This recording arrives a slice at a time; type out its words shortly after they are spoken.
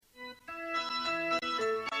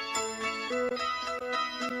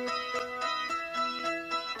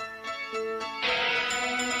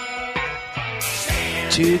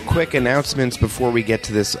Two quick announcements before we get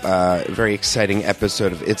to this very exciting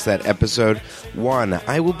episode of It's That Episode. One,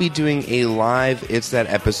 I will be doing a live It's That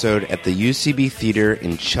Episode at the UCB Theater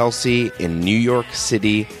in Chelsea in New York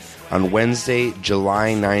City on Wednesday, July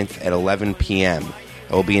 9th at 11 p.m.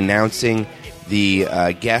 I will be announcing the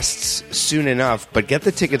guests soon enough, but get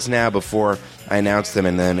the tickets now before I announce them,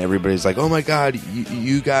 and then everybody's like, oh my god,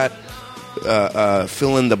 you got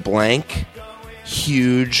fill in the blank,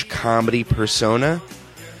 huge comedy persona.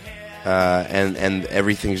 And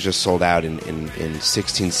everything's just sold out in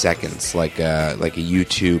 16 seconds, like a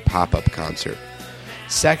U2 pop-up concert.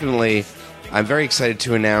 Secondly, I'm very excited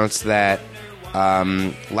to announce that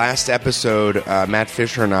last episode, Matt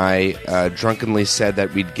Fisher and I drunkenly said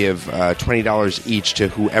that we'd give $20 each to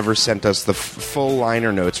whoever sent us the full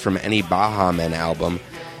liner notes from any Baha Men album.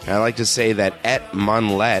 And I'd like to say that Et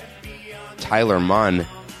Munlet, Tyler Munn,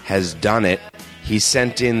 has done it. He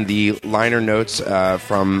sent in the liner notes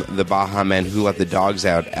from the Baha Men Who Let the Dogs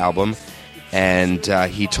Out album, and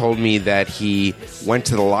he told me that he went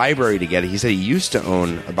to the library to get it. He said he used to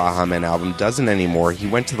own a Baha Men album, doesn't anymore. He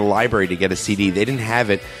went to the library to get a CD. They didn't have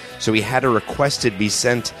it, so he had to request it be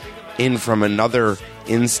sent in from another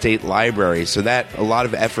in-state library. So that a lot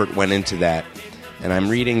of effort went into that. And I'm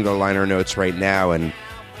reading the liner notes right now, and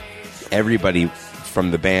everybody from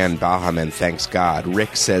the band Baha Men thanks God.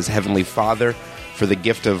 Rick says, Heavenly Father, for the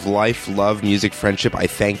gift of life, love, music, friendship, I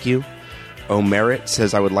thank you. O'Merit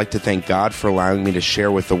says, I would like to thank God for allowing me to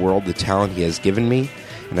share with the world the talent he has given me.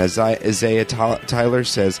 And Isaiah Tyler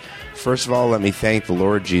says, first of all, let me thank the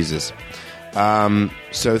Lord Jesus.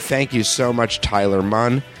 So thank you so much, Tyler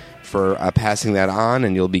Munn, for passing that on,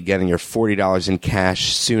 and you'll be getting your $40 in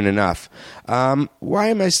cash soon enough. Why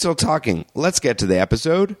am I still talking? Let's get to the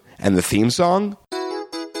episode and the theme song.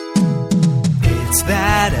 It's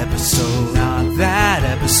that episode, not that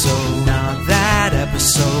episode, not that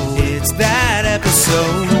episode. It's that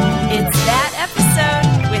episode. It's that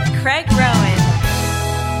episode with Craig Rowan.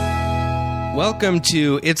 Welcome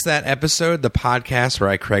to It's That Episode, the podcast where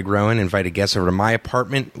I, Craig Rowan, invite a guest over to my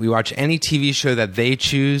apartment. We watch any TV show that they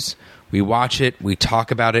choose. We watch it, we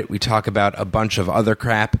talk about it, we talk about a bunch of other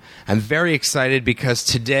crap. I'm very excited because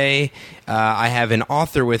today I have an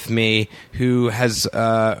author with me who has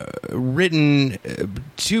written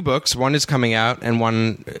two books. One is coming out and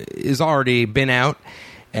one is already been out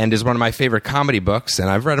and is one of my favorite comedy books, and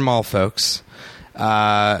I've read them all, folks.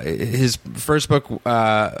 His first book,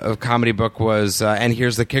 of comedy book was, and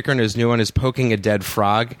here's the kicker, and his new one is Poking a Dead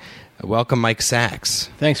Frog. Welcome, Mike Sachs.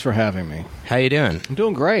 Thanks for having me. How you doing? I'm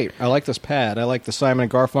doing great. I like this pad. I like the Simon &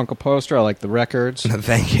 Garfunkel poster. I like the records.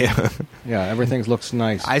 Thank you. Yeah, everything looks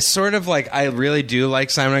nice. I really do like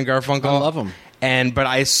Simon & Garfunkel. I love them. But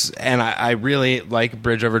I really like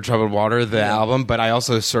Bridge Over Troubled Water, the album. But I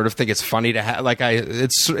also sort of think it's funny to have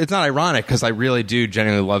it's not ironic because I really do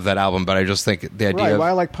genuinely love that album. But I just think the idea. Right. Well,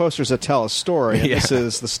 I like posters that tell a story. And This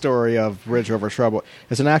is the story of Bridge Over Troubled.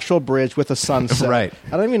 It's an actual bridge with a sunset. Right.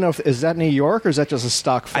 I don't even know is that New York or is that just a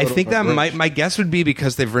stock photo? I think that my guess would be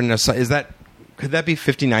because they've written could that be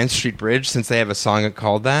 59th Street Bridge since they have a song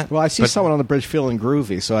called that? Well, I see someone on the bridge feeling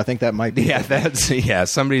groovy, so I think that might be. Yeah,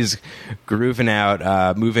 somebody's grooving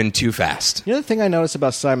out, moving too fast. The other thing I noticed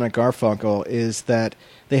about Simon & Garfunkel is that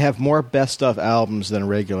they have more best of albums than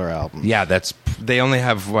regular albums. Yeah, they only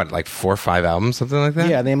have like 4 or 5 albums, something like that.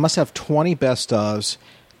 Yeah, they must have 20 best ofs.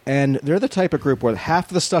 And they're the type of group where half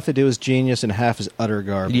of the stuff they do is genius and half is utter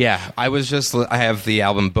garbage. Yeah, I have the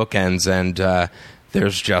album Bookends, and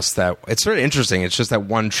there's just that. It's sort of interesting. It's just that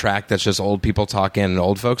one track that's just old people talking in an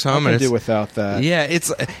old folks' home. I can do without that. Yeah,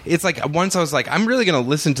 it's like once I was like, I'm really going to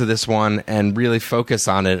listen to this one and really focus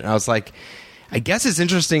on it. And I was like, I guess it's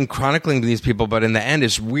interesting chronicling these people, but in the end,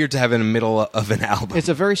 it's weird to have in the middle of an album. It's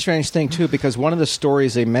a very strange thing, too, because one of the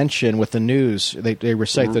stories they mention with the news, they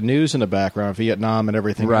recite the news in the background, Vietnam and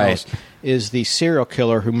everything else, is the serial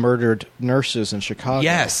killer who murdered nurses in Chicago.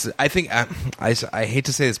 Yes. I think, I hate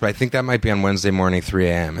to say this, but I think that might be on Wednesday morning, 3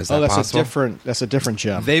 a.m. Is that possible? That's a different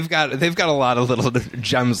gem. They've got a lot of little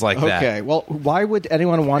gems like that. Okay. Well, why would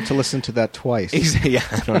anyone want to listen to that twice? Yeah,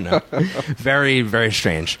 I don't know. Very, very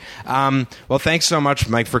strange. Well, thanks so much,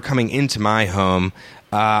 Mike, for coming into my home.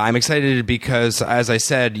 I'm excited because, as I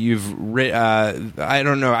said, you've written. I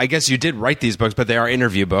don't know. I guess you did write these books, but they are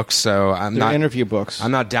interview books. So they're interview books.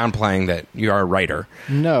 I'm not downplaying that you are a writer.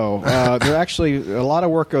 No, there actually a lot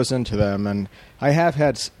of work goes into them, and I have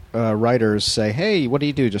had writers say, "Hey, what do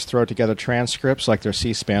you do? Just throw together transcripts, like their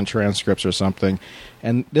C-SPAN transcripts or something."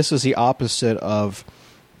 And this is the opposite of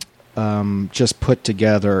just put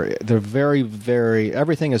together. They're very, very.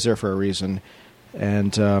 Everything is there for a reason,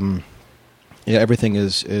 and. Yeah, everything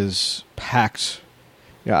is packed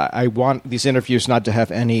I want these interviews not to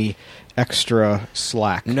have any extra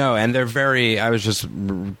slack. No, and they're very. I was just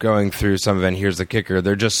going through some of it. And here's the kicker: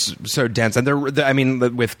 they're just so dense, and they're. I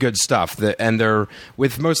mean, with good stuff. And they're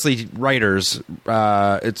with mostly writers.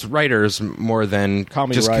 It's writers more than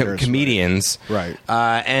Comedy just writers, comedians, right?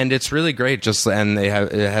 And it's really great. Just and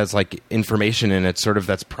it has like information in it, sort of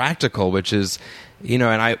that's practical, which is. And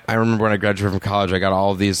I remember when I graduated from college, I got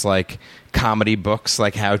all of these like comedy books,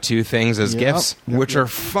 like how-to things as gifts, which are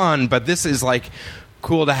fun. But this is like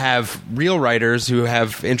cool to have real writers who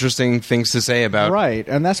have interesting things to say about. Right,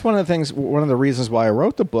 and that's one of the reasons why I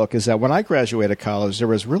wrote the book is that when I graduated college, there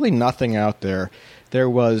was really nothing out there. There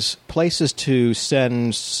was places to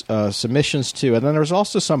send submissions to, and then there was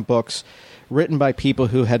also some books written by people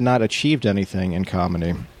who had not achieved anything in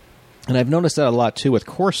comedy. And I've noticed that a lot too with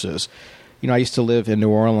courses. I used to live in New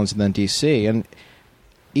Orleans and then D.C., and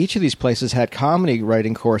each of these places had comedy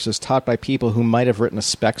writing courses taught by people who might have written a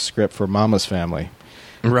spec script for Mama's Family.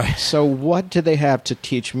 Right. So what did they have to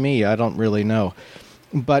teach me? I don't really know.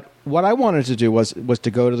 But what I wanted to do was to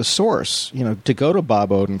go to the source, to go to Bob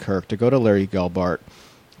Odenkirk, to go to Larry Gelbart,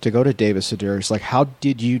 to go to David Sedaris. Like, how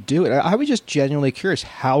did you do it? I was just genuinely curious.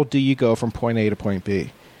 How do you go from point A to point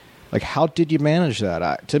B? Like, how did you manage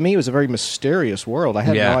that? To me, it was a very mysterious world. I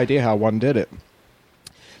had no idea how one did it.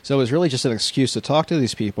 So it was really just an excuse to talk to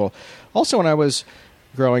these people. Also, when I was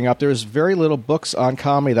growing up, there was very little books on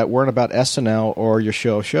comedy that weren't about SNL or your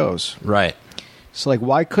shows. Right. So, like,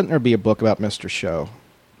 why couldn't there be a book about Mr. Show?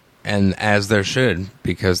 And as there should,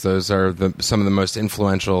 because those are some of the most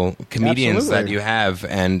influential comedians that you have,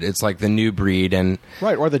 and it's like the new breed. And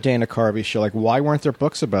right, or the Dana Carvey show. Like, why weren't there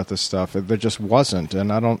books about this stuff? There just wasn't.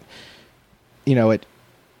 And I don't,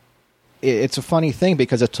 it's a funny thing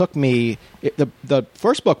because it took me, the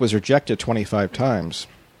first book was rejected 25 times.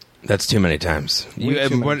 That's too many times. You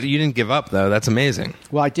didn't give up, though. That's amazing.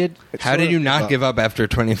 Well, I did. How did you not give up after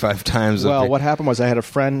 25 times? Well, what happened was I had a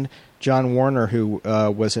friend, John Warner, who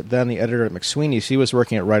was then the editor at McSweeney's. He was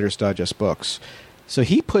working at Writer's Digest Books. So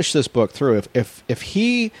he pushed this book through. If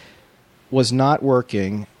he was not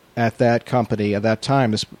working at that company at that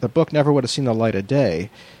time, the book never would have seen the light of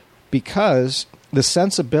day because the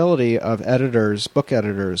sensibility of book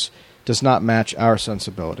editors, does not match our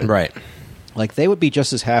sensibility. Right. Like, they would be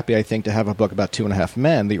just as happy, I think, to have a book about Two and a Half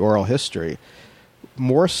Men, the oral history,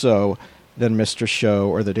 more so than Mr. Show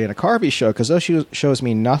or the Dana Carvey show, because those shows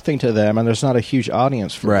mean nothing to them, and there's not a huge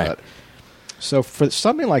audience for that. So for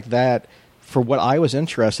something like that, for what I was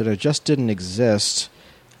interested in, it just didn't exist,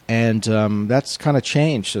 and that's kind of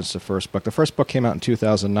changed since the first book. The first book came out in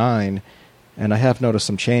 2009, and I have noticed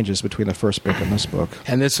some changes between the first book and this book.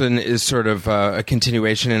 And this one is sort of a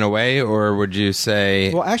continuation in a way, or would you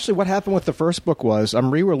say... Well, actually, what happened with the first book was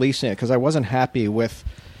I'm re-releasing it because I wasn't happy with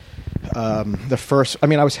the first... I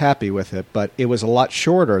mean, I was happy with it, but it was a lot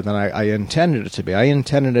shorter than I intended it to be. I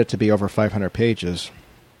intended it to be over 500 pages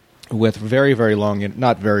with very, very long...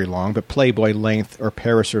 Not very long, but Playboy length or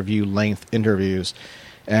Paris Review length interviews.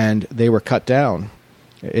 And they were cut down.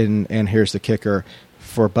 And here's the kicker...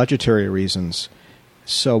 for budgetary reasons.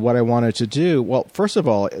 So what I wanted to do, well, first of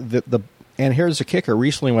all, and here's the kicker,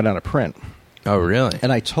 recently went out of print. Oh, really?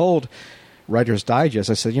 And I told Writer's Digest,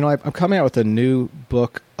 I said, I'm coming out with a new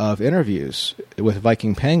book of interviews with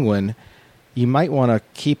Viking Penguin. You might want to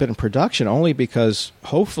keep it in production only because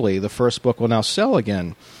hopefully the first book will now sell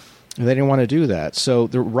again. And they didn't want to do that. So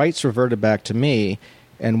the rights reverted back to me.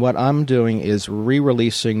 And what I'm doing is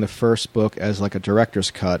re-releasing the first book as like a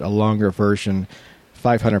director's cut, a longer version,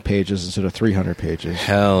 500 pages instead of 300 pages.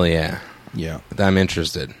 Hell yeah. Yeah. I'm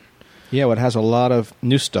interested. Yeah, well, it has a lot of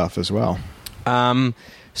new stuff as well.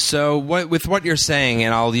 So with what you're saying,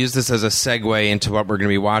 and I'll use this as a segue into what we're going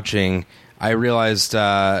to be watching, I realized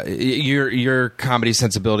your comedy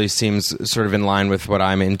sensibility seems sort of in line with what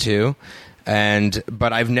I'm into,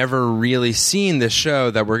 but I've never really seen this show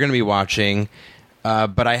that we're going to be watching.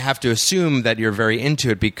 But I have to assume that you're very into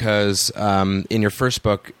it because in your first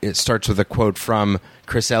book, it starts with a quote from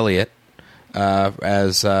Chris Elliott,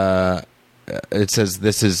 as it says,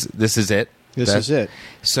 "This is it." This is it.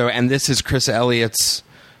 So, and this is Chris Elliott's,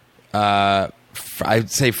 I'd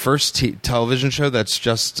say, first television show. That's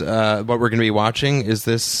just what we're going to be watching. Is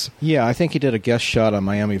this? Yeah, I think he did a guest shot on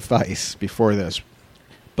Miami Vice before this,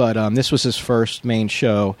 but this was his first main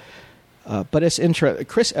show. But it's interesting.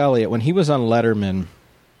 Chris Elliott, when he was on Letterman,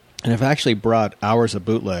 and I've actually brought hours of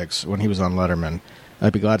bootlegs when he was on Letterman.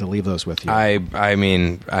 I'd be glad to leave those with you. I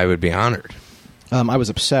mean, I would be honored. I was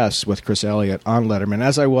obsessed with Chris Elliott on Letterman,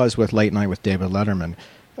 as I was with Late Night with David Letterman.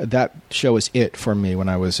 That show was it for me when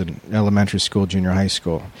I was in elementary school, junior high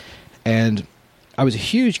school. And I was a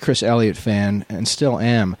huge Chris Elliott fan and still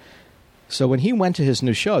am. So when he went to his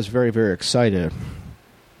new show, I was very, very excited.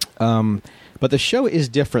 But the show is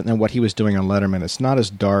different than what he was doing on Letterman. It's not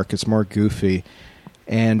as dark. It's more goofy.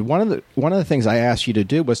 And one of the things I asked you to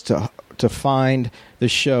do was to find the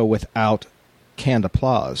show without canned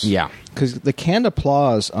applause. Yeah. Because the canned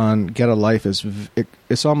applause on Get a Life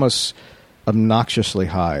it's almost obnoxiously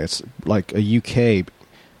high. It's like a UK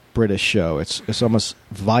British show. It's almost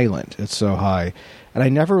violent. It's so high. And I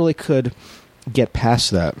never really could get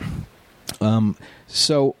past that.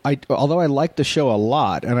 So although I like the show a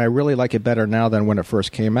lot, and I really like it better now than when it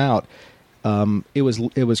first came out, it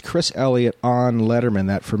was Chris Elliott on Letterman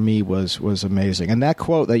that for me was amazing. And that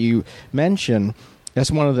quote that you mentioned,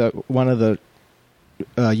 that's one of the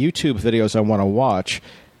YouTube videos I want to watch.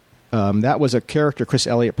 That was a character Chris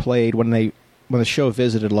Elliott played when the show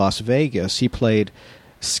visited Las Vegas. He played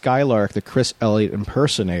Skylark, the Chris Elliott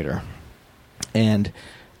impersonator, and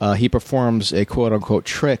he performs a quote-unquote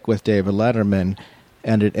trick with David Letterman,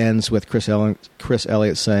 and it ends with Chris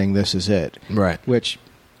Elliott saying, "This is it," right? Which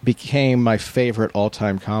became my favorite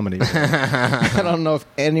all-time comedy. I don't know if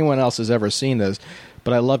anyone else has ever seen this,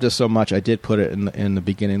 but I loved it so much I did put it in the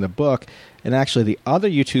beginning of the book. And actually, the other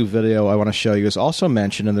YouTube video I want to show you is also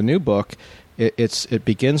mentioned in the new book.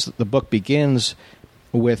 The book begins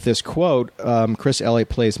with this quote. Chris Elliott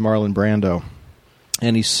plays Marlon Brando,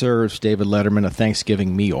 and he serves David Letterman a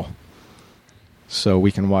Thanksgiving meal. So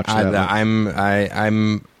we can watch that.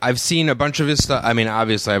 I've seen a bunch of his stuff. I mean,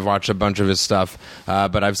 obviously, I've watched a bunch of his stuff,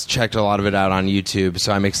 but I've checked a lot of it out on YouTube.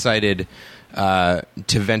 So I'm excited to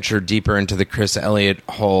venture deeper into the Chris Elliott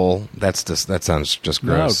hole. That sounds just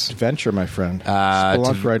gross. No, venture, my friend.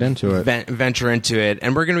 Spelunk right into it. Venture into it.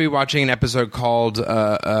 And we're going to be watching an episode called,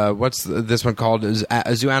 what's this one called?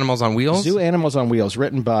 Zoo Animals on Wheels? Zoo Animals on Wheels,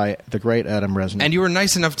 written by the great Adam Resnick. And you were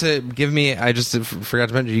nice enough to give me, I just forgot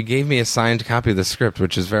to mention, you gave me a signed copy of the script,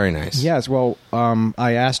 which is very nice. Yes, well,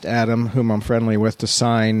 I asked Adam, whom I'm friendly with, to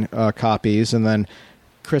sign copies, and then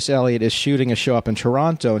Chris Elliott is shooting a show up in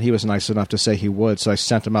Toronto, and he was nice enough to say he would, so I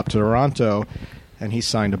sent him up to Toronto, and he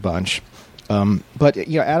signed a bunch. But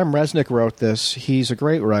Adam Resnick wrote this. He's a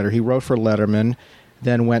great writer. He wrote for Letterman,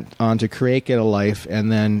 then went on to create Get a Life,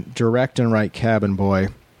 and then direct and write Cabin Boy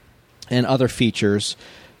and other features.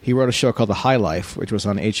 He wrote a show called The High Life, which was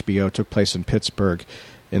on HBO, took place in Pittsburgh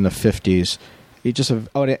in the 50s.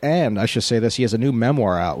 And I should say this, he has a new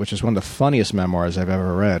memoir out, which is one of the funniest memoirs I've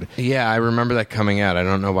ever read. Yeah, I remember that coming out. I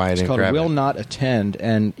don't know why I didn't grab it. It's called Will Not Attend,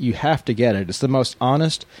 and you have to get it. It's the most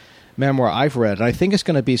honest memoir I've read, and I think it's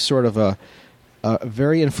going to be sort of a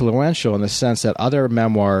very influential in the sense that other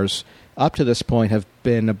memoirs up to this point have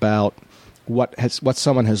been about what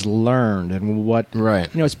someone has learned and what... Right.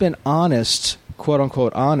 It's been honest,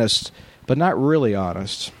 quote-unquote honest, but not really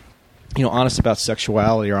honest. Honest about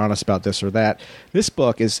sexuality or honest about this or that. This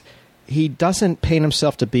book is, he doesn't paint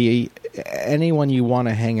himself to be anyone you want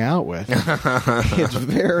to hang out with. It's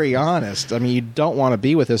very honest. I mean, you don't want to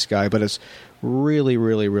be with this guy, but it's really,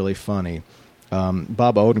 really, really funny.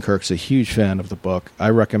 Bob Odenkirk's a huge fan of the book. I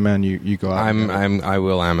recommend you go out. I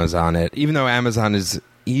will Amazon it, even though Amazon is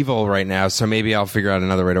evil right now. So maybe I'll figure out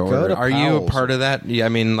another way to order. Are you a part of that? Yeah, I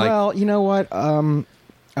mean, well, you know what? I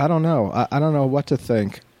don't know. I don't know what to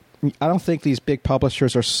think. I don't think these big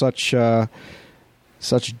publishers are such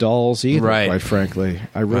dolls either. Right. Quite frankly,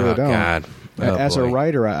 I really don't. God. As a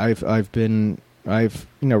writer, I've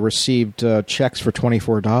received checks for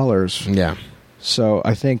 $24. Yeah. So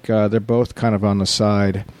I think they're both kind of on the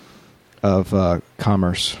side of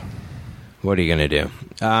commerce. What are you going to do?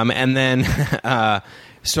 And then,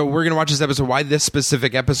 so we're going to watch this episode. Why this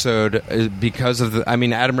specific episode? Because of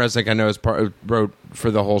Adam Resnick, I know, wrote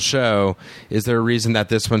for the whole show. Is there a reason that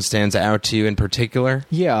this one stands out to you in particular?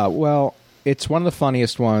 Yeah, well, it's one of the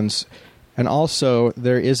funniest ones. And also,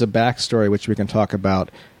 there is a backstory which we can talk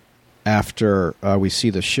about after we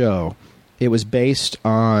see the show. It was based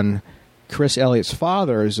on Chris Elliott's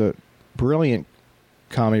father, is a brilliant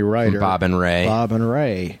comedy writer. Bob and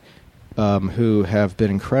Ray. Who have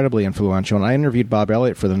been incredibly influential. And I interviewed Bob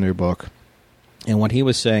Elliott for the new book. And what he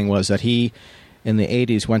was saying was that he, in the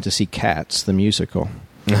 80s, went to see Cats, the musical.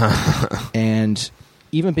 And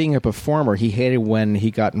even being a performer, he hated when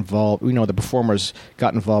he got involved, the performers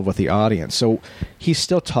got involved with the audience. So he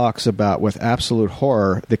still talks about, with absolute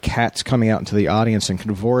horror, the cats coming out into the audience and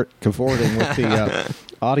cavorting with the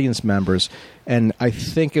audience members. And I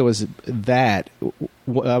think it was that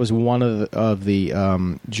was one of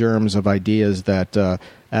the germs of ideas that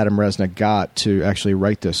Adam Resnick got to actually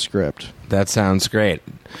write this script. That sounds great.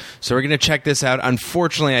 So we're going to check this out.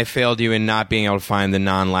 Unfortunately, I failed you in not being able to find the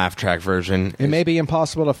non-laugh track version. It may be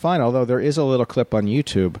impossible to find, although there is a little clip on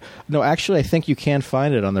YouTube. No, actually, I think you can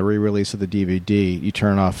find it on the re-release of the DVD. You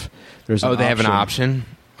turn off... There's they have an option?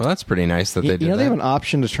 Well, that's pretty nice that they did that. They have an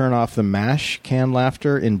option to turn off the MASH canned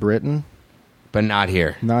laughter in Britain. But not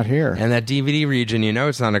here. Not here. And that DVD region,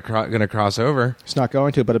 it's not going to cross over. It's not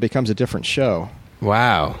going to, but it becomes a different show.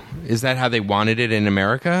 Wow. Is that how they wanted it in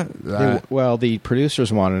America? Well, the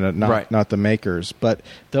producers wanted it, not the makers. But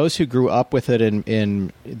those who grew up with it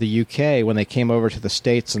in the UK, when they came over to the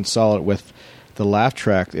States and saw it with the laugh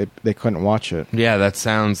track, they couldn't watch it. Yeah, that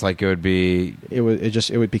sounds like it would be...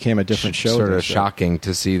 It became a different show. Sort of shocking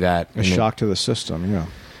to see that. A shock to the system, yeah.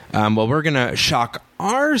 Well, we're going to shock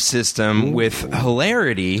our system with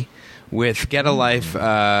hilarity with Get a Life,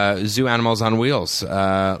 Zoo Animals on Wheels.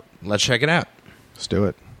 Let's check it out. Let's do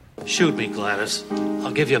it. Shoot me, Gladys.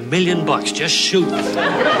 I'll give you $1 million. Just shoot me.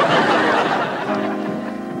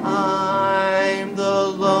 I'm the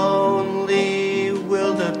lonely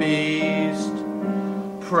wildebeest,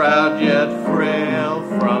 proud yet frail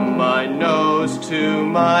from my nose to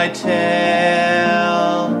my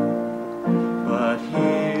tail. But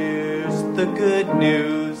here's the good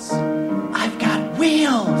news. I've got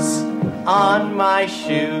wheels on my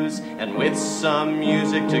shoes, and with some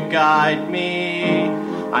music to guide me,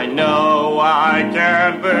 I know I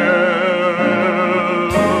can lose.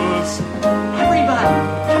 Everybody,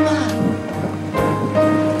 come on.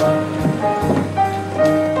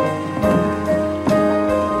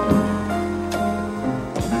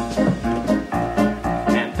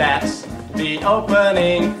 And that's the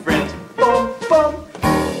opening print. Boom, boom.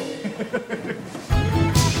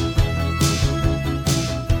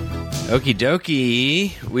 Okie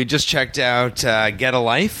dokie. We just checked out Get a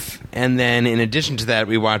Life, and then in addition to that,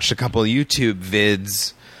 we watched a couple YouTube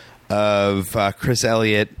vids of Chris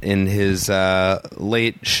Elliott in his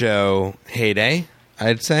late show heyday,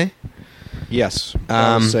 I'd say. Yes.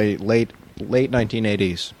 I would say late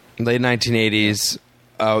 1980s. Late 1980s.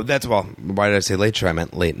 Oh, why did I say late show? I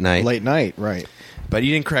meant late night. Late night, right. But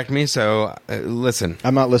you didn't correct me, so listen.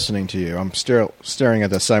 I'm not listening to you. I'm staring at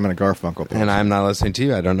the Simon & Garfunkel poster. And I'm not listening to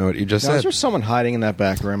you. I don't know what you just said. Is there someone hiding in that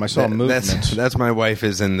back room? I saw a movement. That's my wife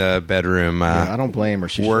is in the bedroom I don't blame her.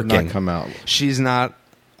 She working. should not come out. She's not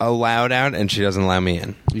allowed out, and she doesn't allow me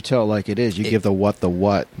in. You tell it like it is. You give the what.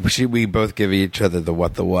 We both give each other the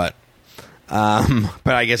what. But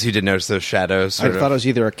I guess you did notice those shadows. I thought it was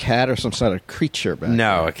either a cat or some sort of creature back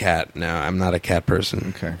No, a cat. No, I'm not a cat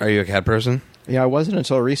person. Okay. Are you a cat person? Yeah, I wasn't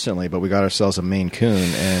until recently, but we got ourselves a Maine Coon,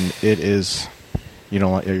 and it is... You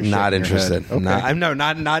don't want... You're not interested. Okay.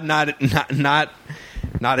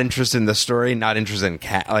 Not interested in the story. Not interested in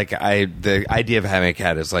cat. The idea of having a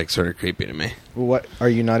cat is sort of creepy to me. What are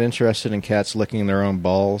you not interested in cats licking their own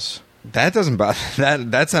balls? That doesn't bother.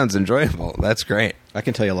 That sounds enjoyable. That's great. I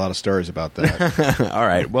can tell you a lot of stories about that. All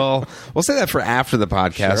right. Well, we'll say that for after the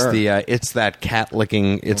podcast. Sure. The It's That Cat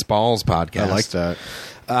Licking Its Balls podcast. I like that.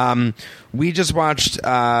 We just watched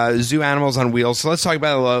Zoo Animals on Wheels, so let's talk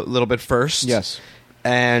about it a little bit first. Yes.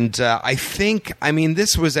 And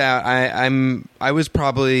this was out. This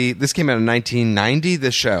came out in 1990.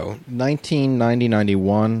 The show 1990,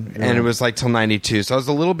 91, and it was till 92. So I was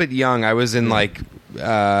a little bit young. I was in TGI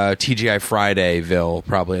Fridaysville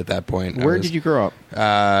probably at that point. Where did you grow up?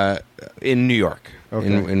 In New York. Okay.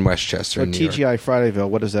 In Westchester. So TGI Fridaysville,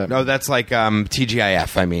 what does that mean? No, that's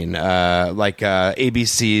TGIF. I mean,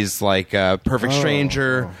 ABC's Perfect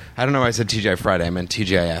Stranger. Oh. I don't know why I said TGI Friday. I meant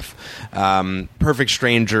TGIF. Perfect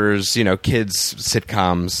Strangers. Kids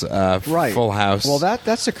sitcoms. Right. Full House. Well,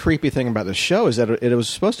 that's the creepy thing about the show is that it was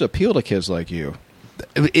supposed to appeal to kids like you.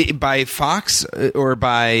 By Fox or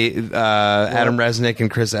by Adam Resnick and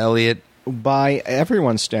Chris Elliott? By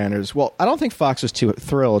everyone's standards. Well, I don't think Fox was too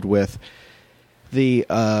thrilled with the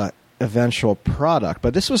eventual product,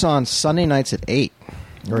 but this was on Sunday nights at 8.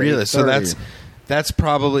 Really? So that's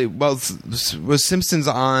probably... Well, was Simpsons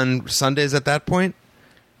on Sundays at that point?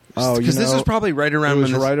 Oh, because this was probably right around... It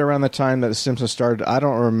was right around the time that The Simpsons started. I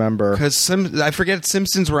don't remember. Because I forget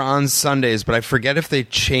Simpsons were on Sundays, but I forget if they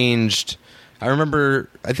changed... I remember,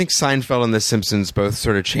 I think Seinfeld and The Simpsons both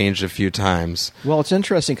sort of changed a few times. Well, it's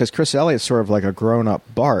interesting because Chris Elliott's sort of like a grown-up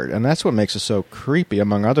Bart, and that's what makes it so creepy,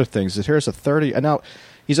 among other things. That here's a 30... Now,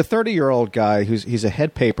 he's a 30-year-old guy he's a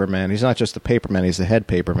head paperman. He's not just a paperman, he's a head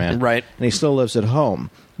paperman. Right. And he still lives at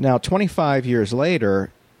home. Now, 25 years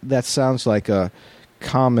later, that sounds like a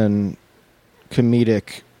common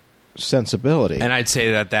comedic sensibility. And I'd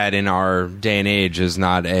say that in our day and age is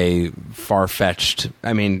not a far-fetched.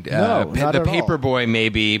 I mean, No, not the at all. Paperboy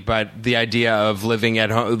maybe, but the idea of living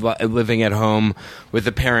at home with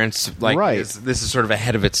the parents, like Right. this is sort of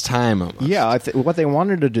ahead of its time. Almost. Yeah, what they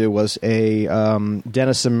wanted to do was a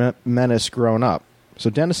Dennis the Menace grown up. So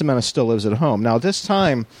Dennis the Menace still lives at home. Now, this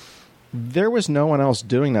time, there was no one else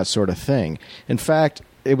doing that sort of thing. In fact,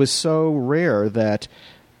 it was so rare that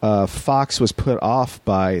Fox was put off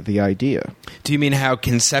by the idea. Do you mean how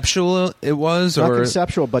conceptual it was, Not or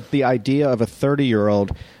conceptual, but the idea of a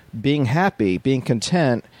 30-year-old being happy, being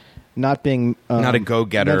content, not being Not a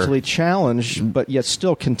go-getter. mentally challenged, but yet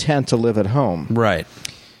still content to live at home. right?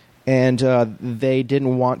 And they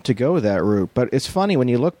didn't want to go that route. But it's funny, when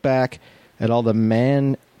you look back at all the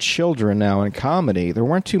man-children now in comedy, there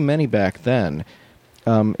weren't too many back then.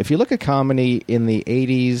 If you look at comedy in the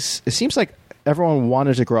 80s, it seems like everyone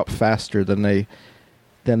wanted to grow up faster than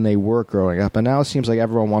they were growing up. And now it seems like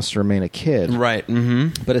everyone wants to remain a kid. Right.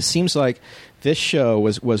 Mm-hmm. But it seems like this show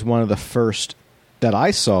was one of the first that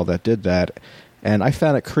I saw that did that. And I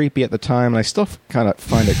found it creepy at the time, and I still kind of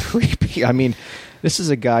find it creepy. I mean, this is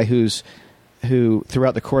a guy who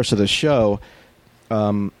throughout the course of the show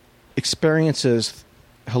experiences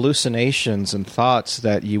hallucinations and thoughts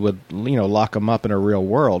that you would lock him up in a real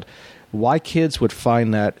world. Why kids would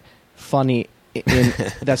find that funny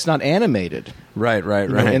that's not animated. Right. You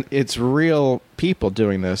know, and it's real people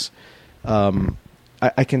doing this.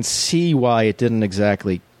 I can see why it didn't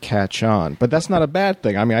exactly catch on, but that's not a bad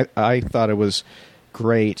thing. I mean, I thought it was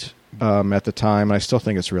great at the time, and I still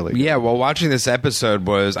think it's really good. Yeah, well, watching this episode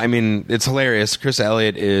it's hilarious. Chris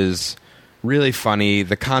Elliott is really funny.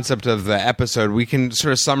 The concept of the episode, we can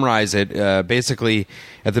sort of summarize it. Basically,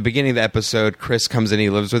 at the beginning of the episode, Chris comes in, he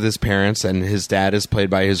lives with his parents, and his dad is played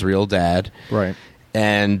by his real dad. Right.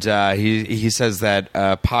 And he says that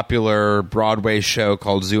a popular Broadway show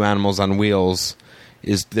called Zoo Animals on Wheels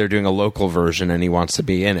they're doing a local version, and he wants to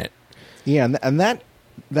be in it. Yeah, and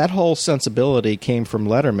that whole sensibility came from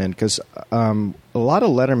Letterman, because a lot of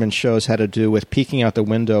Letterman shows had to do with peeking out the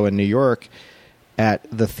window in New York at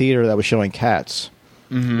the theater that was showing Cats.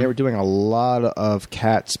 Mm-hmm. They were doing a lot of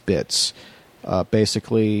Cats bits.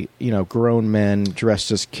 Basically, grown men dressed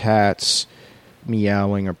as cats,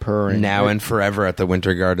 meowing or purring. Now and forever at the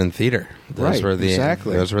Winter Garden Theater. Those were the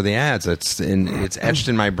ads. It's etched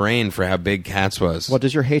in my brain for how big Cats was. Well,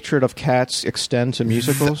 does your hatred of Cats extend to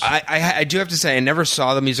musicals? I do have to say, I never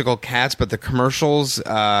saw the musical Cats, but the commercials,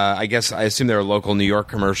 I assume they were local New York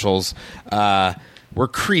commercials, were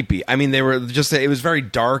creepy. I mean, they were it was very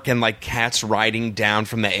dark, and like cats riding down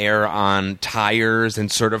from the air on tires and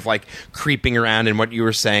sort of like creeping around. And what you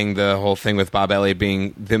were saying, the whole thing with Bob Elliott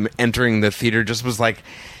being them entering the theater just was like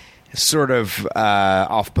sort of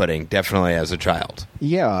off-putting, definitely, as a child.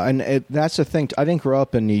 Yeah, and that's the thing. I didn't grow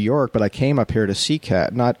up in New York, but I came up here to see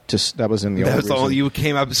Cat. That was in the That old was the reason. You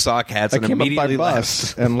came up, saw Cats, and I came up immediately by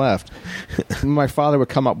bus and left. My father would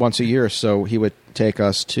come up once a year, so he would take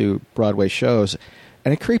us to Broadway shows,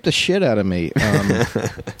 and it creeped the shit out of me.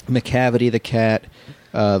 McCavity the Cat,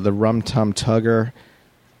 the Rum Tum Tugger,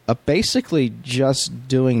 basically just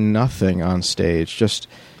doing nothing on stage, just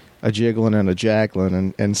a jiggling and a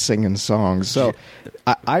jaggling and singing songs. So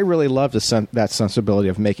I really loved that sensibility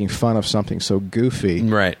of making fun of something so goofy.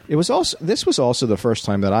 Right. This was also the first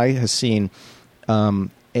time that I had seen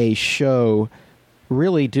a show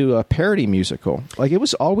really do a parody musical. Like, it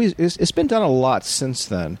was always it's been done a lot since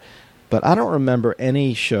then, but I don't remember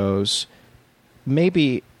any shows,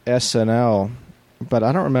 maybe SNL, but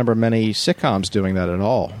I don't remember many sitcoms doing that at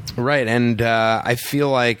all. Right, and I feel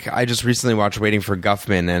like I just recently watched Waiting for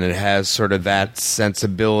Guffman, and it has sort of that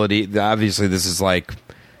sensibility. Obviously, this is like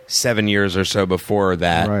 7 years or so before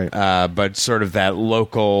that, right. But sort of that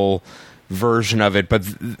local version of it. But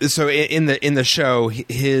so in the show,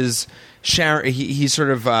 he sort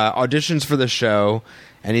of auditions for the show,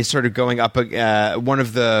 and he's sort of going up. One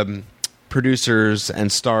of the producers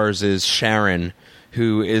and stars is Sharon,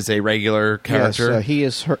 who is a regular character.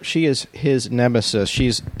 Yes, she is his nemesis. She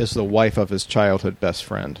is the wife of his childhood best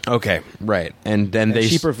friend. Okay, right. And then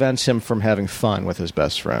she prevents him from having fun with his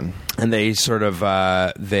best friend. And they sort of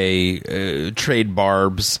trade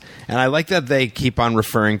barbs. And I like that they keep on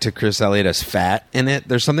referring to Chris Elliott as fat in it.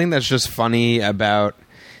 There's something that's just funny about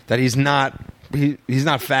that he's not he's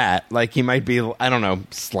not fat. Like, he might be, I don't know,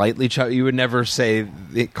 slightly chubby. You would never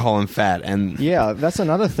call him fat. And yeah, that's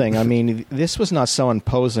another thing. I mean, this was not someone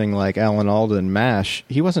posing like Alan Alda in MASH.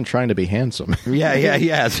 He wasn't trying to be handsome.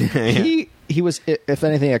 Yeah. He was, if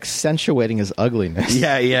anything, accentuating his ugliness.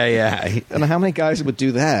 Yeah. And how many guys would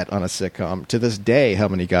do that on a sitcom? To this day, how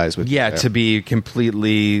many guys would do that? To be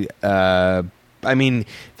completely... I mean,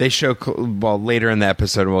 they show, well, later in the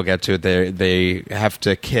episode, we'll get to it, they have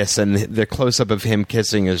to kiss, and the close-up of him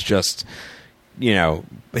kissing is just,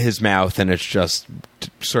 his mouth, and it's just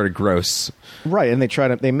sort of gross. Right, and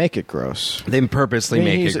they make it gross. They purposely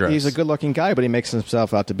make it gross. He's a good-looking guy, but he makes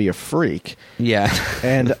himself out to be a freak. Yeah.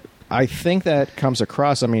 And I think that comes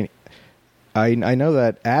across. I mean, I know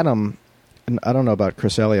that Adam, and I don't know about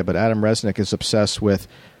Chris Elliott, but Adam Resnick is obsessed with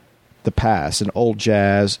the past and old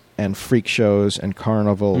jazz and freak shows and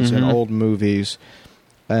carnivals and old movies.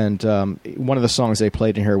 And one of the songs they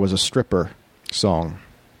played in here was a stripper song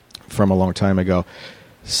from a long time ago.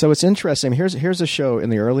 So it's interesting. Here's a show in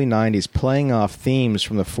the early 90s playing off themes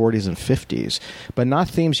from the 40s and 50s, but not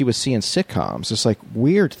themes you would see in sitcoms. It's like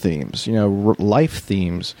weird themes, life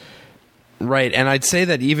themes. Right, and I'd say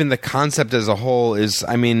that even the concept as a whole is,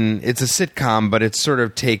 I mean, it's a sitcom, but it's sort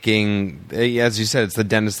of taking, as you said, it's the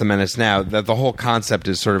Dennis the Menace now, that the whole concept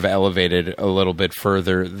is sort of elevated a little bit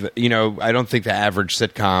further. I don't think the average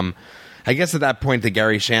sitcom, I guess at that point the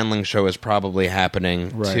Gary Shandling show is probably happening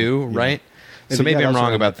too, right? So maybe I'm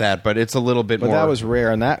wrong about that, but it's a little bit more. But that was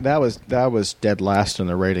rare, and that was dead last in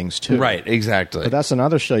the ratings too. Right, exactly. But that's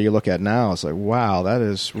another show you look at now. It's like, wow, that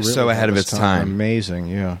is really so ahead of its time. Amazing,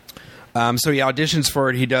 yeah. So he auditions for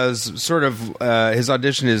it. He does sort of his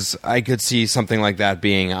audition is, I could see something like that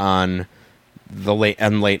being on the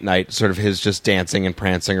late night, sort of his just dancing and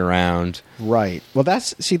prancing around. Right. Well,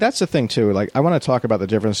 that's the thing too. Like, I want to talk about the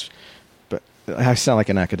difference, but I sound like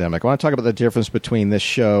an academic. I want to talk about the difference between this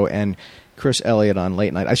show and Chris Elliott on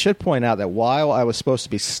late night. I should point out that while I was supposed to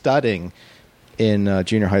be studying in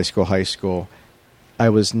junior high school, I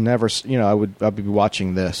was never, I'd be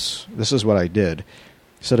watching this. This is what I did.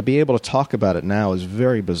 So to be able to talk about it now is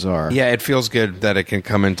very bizarre. Yeah, it feels good that it can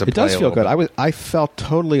come into play. It does feel good. I felt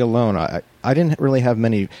totally alone. I didn't really have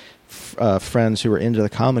many friends who were into the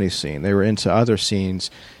comedy scene. They were into other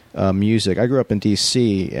scenes, music. I grew up in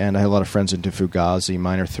D.C., and I had a lot of friends into Fugazi,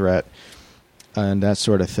 Minor Threat, and that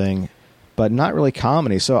sort of thing, but not really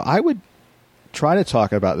comedy. So I would try to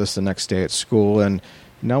talk about this the next day at school, and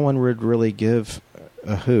no one would really give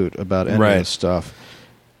a hoot about any of this stuff.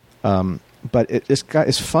 But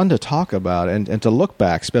it's fun to talk about and to look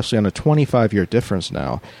back, especially on a 25-year difference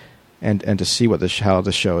now, and to see how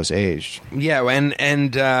the show has aged. Yeah,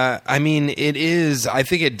 and I mean, it is. I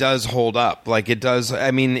think it does hold up. Like, it does. I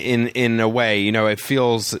mean, in a way, it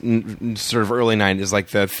feels sort of early 90s, like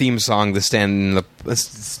the theme song, "The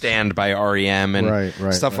Stand" by REM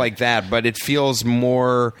and stuff like that. But it feels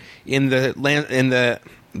more in the.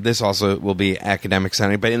 This also will be academic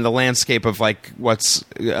sounding, but in the landscape of like what's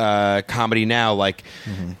comedy now, like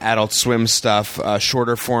Adult Swim stuff,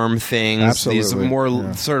 shorter form things, Absolutely. These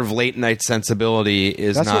more sort of late night sensibility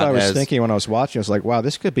is That's not. That's what I was thinking when I was watching. I was like, wow,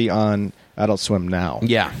 this could be on Adult Swim now.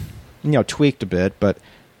 Yeah, tweaked a bit, but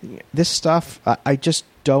this stuff, I just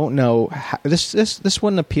don't know. This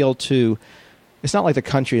wouldn't appeal to. It's not like the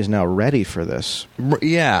country is now ready for this.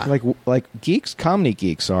 Yeah, like comedy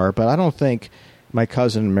geeks are, but I don't think my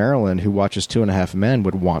cousin Marilyn, who watches 2.5 Men,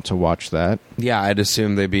 would want to watch that. Yeah, I'd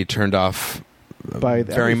assume they'd be turned off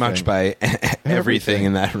very much by everything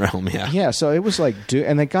in that realm. Yeah. So it was like,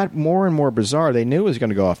 and it got more and more bizarre. They knew it was going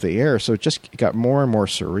to go off the air, so it just got more and more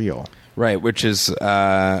surreal. Right, which is,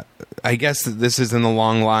 I guess this is in the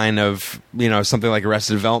long line of, something like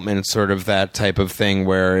Arrested Development. It's sort of that type of thing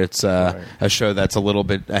where it's a show that's a little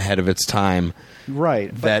bit ahead of its time.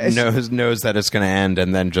 Right. That knows that it's going to end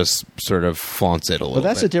and then just sort of flaunts it a little bit. But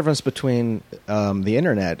that's the difference between the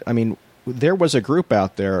Internet. I mean, there was a group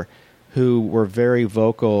out there who were very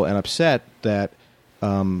vocal and upset that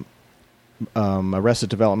Arrested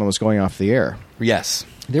Development was going off the air. Yes.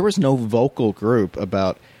 There was no vocal group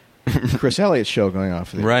about Chris Elliott's show going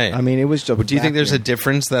off the air. Right. I mean, it was just. Do you think there's a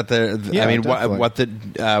difference that Yeah, I mean, definitely.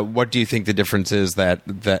 what do you think the difference is that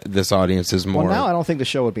this audience is more? Well, now I don't think the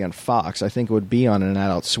show would be on Fox. I think it would be on an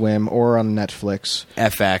Adult Swim or on Netflix,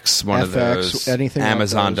 FX, of those, anything,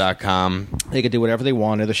 Amazon.com. They could do whatever they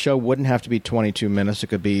wanted. The show wouldn't have to be 22 minutes. It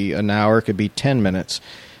could be an hour. It could be 10 minutes.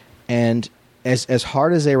 And as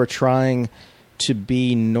hard as they were trying to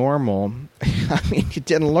be normal, I mean, it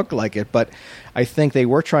didn't look like it, but I think they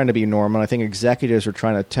were trying to be normal. I think executives were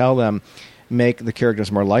trying to tell them, make the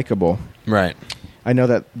characters more likable. Right. I know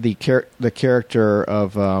that the character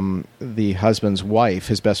of the husband's wife,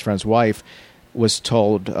 his best friend's wife, was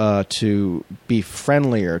told to be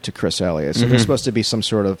friendlier to Chris Elliott. So there's supposed to be some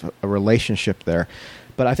sort of a relationship there.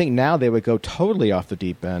 But I think now they would go totally off the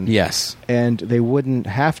deep end. Yes. And they wouldn't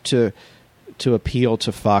have to appeal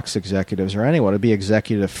to Fox executives or anyone. It would be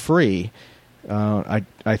executive free.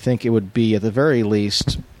 I think it would be, at the very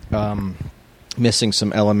least, missing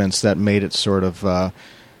some elements that made it sort of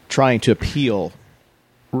trying to appeal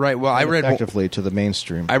Right. Well, I read effectively to the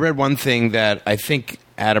mainstream. I read one thing that I think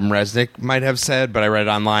Adam Resnick might have said, but I read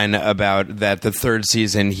online about that the third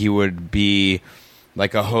season he would be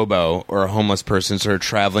like a hobo or a homeless person sort of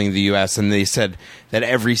traveling the U.S., and they said that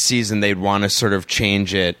every season they'd want to sort of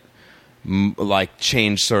change it, like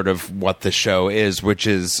change sort of what the show is, which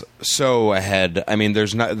is so ahead. I mean,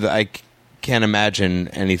 I can't imagine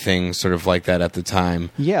anything sort of like that at the time.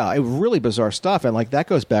 Yeah, really bizarre stuff. And like that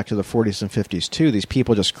goes back to the 40s and 50s too. These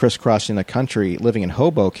people just crisscrossing the country living in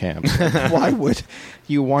hobo camps. Why would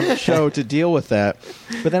you want a show to deal with that?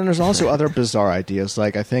 But then there's also other bizarre ideas.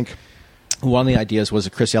 Like I think one of the ideas was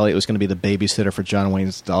that Chris Elliott was going to be the babysitter for John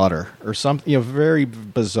Wayne's daughter or something, very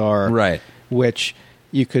bizarre. Right. Which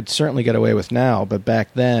you could certainly get away with now, but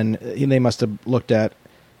back then they must have looked at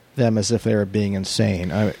them as if they were being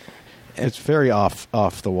insane. It's very off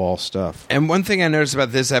the wall stuff. And one thing I noticed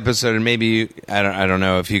about this episode, and maybe I don't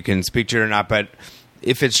know if you can speak to it or not, but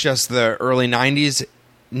if it's just the early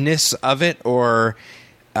 90s-ness of it or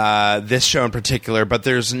this show in particular, but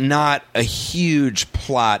there's not a huge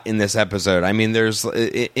plot in this episode. I mean,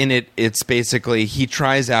 it's basically he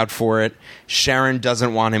tries out for it. Sharon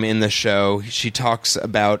doesn't want him in the show. She talks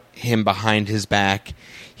about him behind his back.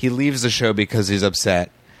 He leaves the show because he's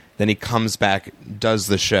upset. Then he comes back, does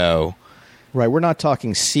the show. Right, we're not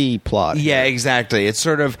talking C plot. Yeah, exactly. It's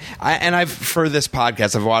sort of, for this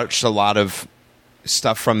podcast, I've watched a lot of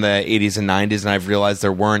stuff from the 80s and 90s, and I've realized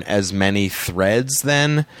there weren't as many threads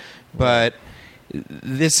then. But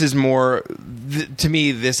this is more, to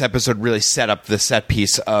me, this episode really set up the set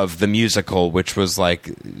piece of the musical, which was like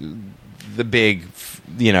the big,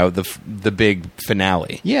 the big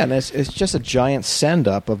finale. Yeah, and it's just a giant send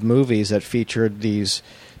up of movies that featured these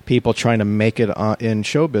people trying to make it in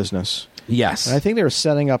show business. Yes. And I think they were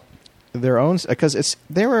setting up their own, because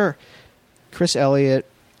they were Chris Elliott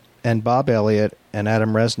and Bob Elliott and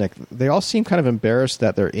Adam Resnick. They all seem kind of embarrassed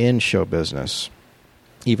that they're in show business,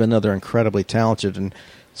 even though they're incredibly talented and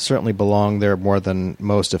certainly belong there more than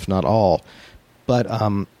most, if not all. But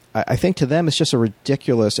I think to them it's just a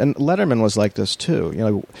ridiculous, and Letterman was like this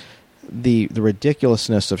too. The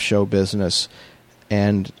ridiculousness of show business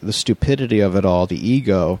and the stupidity of it all, the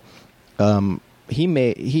ego.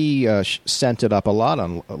 He sent it up a lot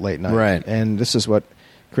on late night, right? And this is what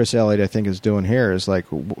Chris Elliott, I think, is doing here. Is like,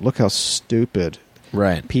 look how stupid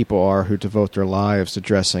people are who devote their lives to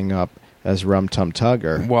dressing up as Rum Tum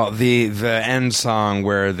Tugger. Well, the end song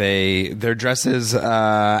where they're dressed as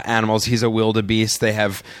animals. He's a wildebeest. They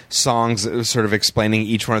have songs sort of explaining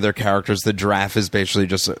each one of their characters. The giraffe is basically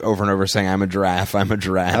just over and over saying, "I'm a giraffe. I'm a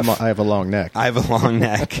giraffe. I have a long neck. I have a long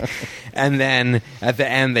neck." And then at the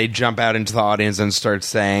end, they jump out into the audience and start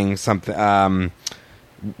saying something.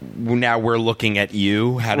 Now we're looking at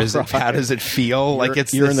you. How does it feel?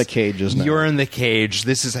 You're in the cages now. You're in the cage.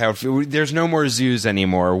 This is how it feels. There's no more zoos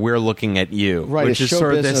anymore. We're looking at you. Right, which it's is show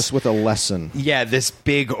sort of business this, with a lesson. Yeah, this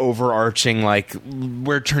big overarching, like,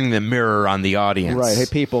 we're turning the mirror on the audience. Right. Hey,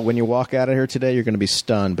 people, when you walk out of here today, you're going to be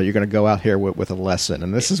stunned, but you're going to go out here with a lesson.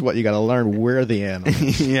 And this is what you got to learn. We're the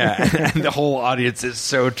animals. Yeah. And the whole audience is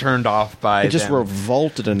so turned off by just them.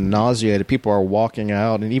 revolted and nauseated. People are walking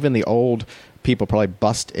out, and even the old people probably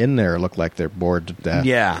bust in there, look like they're bored to death.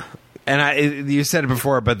 Yeah. And you said it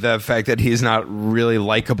before, but the fact that he's not really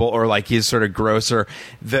likable, or like he's sort of grosser,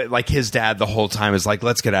 like his dad the whole time is like,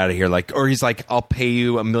 "Let's get out of here," like, or he's like, "I'll pay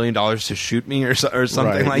you $1 million to shoot me," or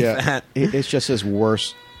something that. It's just his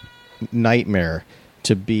worst nightmare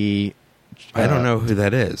to be. I don't know who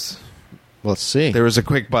that is. Let's see. There was a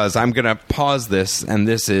quick buzz. I'm going to pause this, and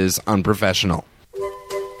this is unprofessional.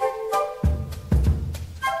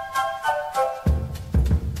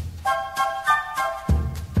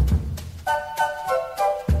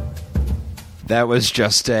 That was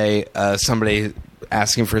just somebody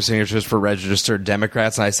asking for signatures for registered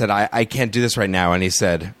Democrats, and I said, I can't do this right now. And he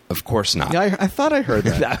said, "Of course not." Yeah, I thought I heard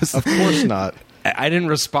that. Of course not. I didn't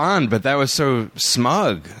respond, but that was so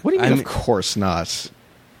smug. What do you mean, of course not?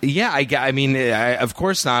 Yeah, I mean, of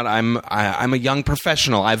course not. I'm a young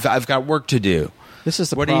professional. I've got work to do. This is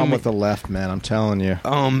the What do you problem mean? with the left, man. I'm telling you.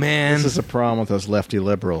 Oh man, This is the problem with those lefty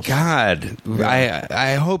liberals. God.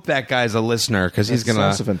 I hope that guy's a listener because he's That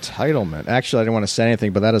gonna. sense of entitlement. Actually, I didn't want to say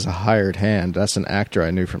anything, but that is a hired hand. That's an actor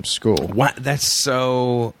I knew from school. What? That's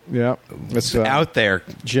so Yeah, it's out there.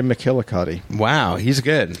 Jim McKillicuddy. Wow, he's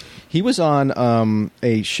good. He was on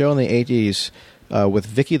a show in the 80s with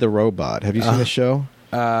Vicky the Robot. Have you seen the show?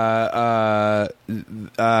 The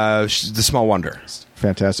Small Wonder.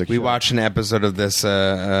 Fantastic. We show. watched an episode of this.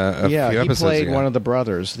 A Yeah, few he episodes played ago. one of the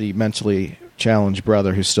brothers, the mentally challenged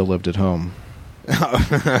brother who still lived at home.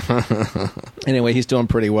 Anyway, he's doing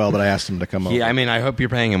pretty well, but I asked him to come over. Yeah, I mean, I hope you're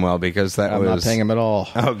paying him well because that I'm was. not paying him at all.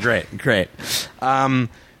 Oh, great.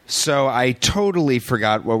 So I totally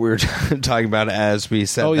forgot what we were talking about as we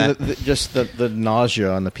said Oh, that. just the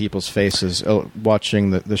nausea on the people's faces watching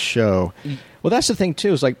the show. Well, that's the thing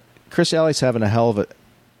too. Is like Chris Elliott's having a hell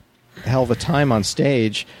of a time on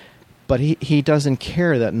stage, but he doesn't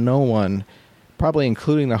care that no one, probably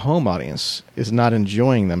including the home audience, is not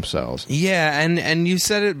enjoying themselves. Yeah, and you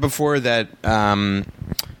said it before that, and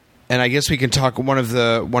I guess we can talk. One of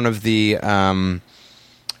the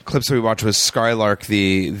clips that we watched was Skylark,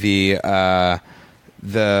 the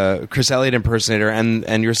Chris Elliott impersonator,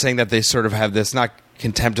 and you're saying that they sort of have this not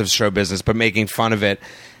contempt of show business, but making fun of it.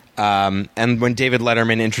 And when David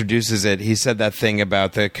Letterman introduces it, he said that thing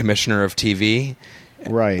about the commissioner of TV.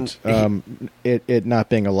 Right. It not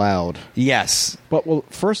being allowed. Yes. But, well,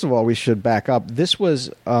 first of all, we should back up. This was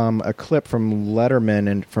a clip from Letterman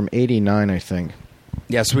and from '89, I think.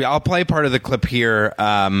 Yes, I'll play part of the clip here.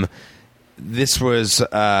 This was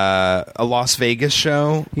a Las Vegas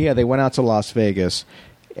show. Yeah, they went out to Las Vegas,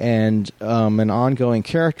 and an ongoing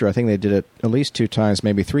character, I think they did it at least 2 times,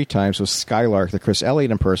 maybe 3 times, was Skylark, the Chris Elliott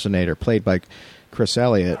impersonator, played by Chris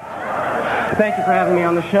Elliott. Thank you for having me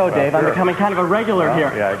on the show, Dave. I'm becoming kind of a regular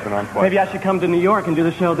here. Yeah, it's been on twice. Maybe I should come to New York and do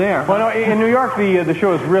the show there. Well, no, in New York, the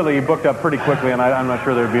show is really booked up pretty quickly, and I'm not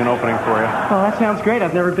sure there'd be an opening for you. Oh, that sounds great.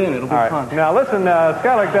 I've never been. It'll be All right. fun. Now, listen,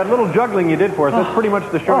 Skylark, that little juggling you did for us, that's pretty much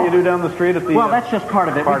the show you do down the street at the... Well, that's just part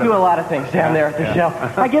of it. We do a lot of things down there at the show.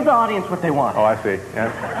 I give the audience what they want. Oh, I see.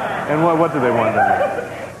 Yeah. And what do they want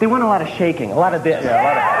then? They want a lot of shaking, a lot of this. Yeah, a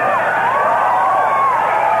lot of...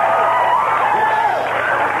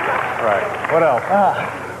 Right. What else?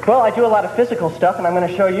 Well, I do a lot of physical stuff, and I'm going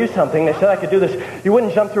to show you something. They said I could do this. You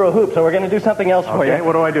wouldn't jump through a hoop, so we're going to do something else for you. Okay,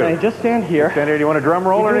 what do I do? Just stand here. Stand here. Do you want a drum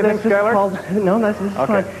roll or You do anything, this. Skylark? This is called, no, this is Okay.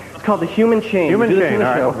 fine. It's called the human chain. Human We do this chain, in the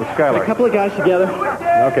all right, show. with Skylark. Get a couple of guys together,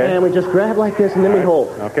 Okay. and we just grab like this, and then we hold.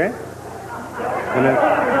 Okay. And then...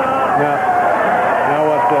 Now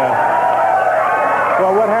what...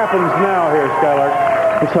 Well, what happens now here, Skylark?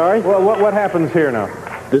 I'm sorry? Well, what happens here now?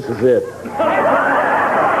 This is it.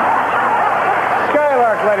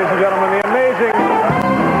 Skylark, ladies and gentlemen, the amazing...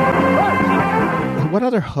 What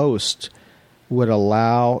other host would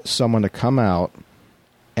allow someone to come out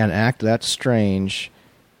and act that strange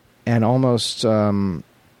and almost, off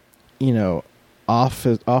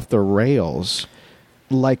the rails,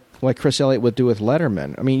 like Chris Elliott would do with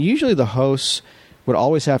Letterman? I mean, usually the hosts would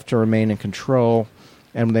always have to remain in control,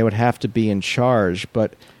 and they would have to be in charge.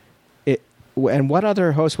 But what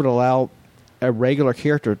other host would allow a regular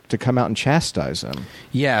character to come out and chastise them?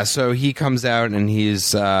 Yeah, so he comes out and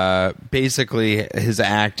he's basically his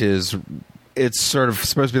act is it's sort of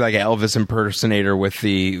supposed to be like an Elvis impersonator with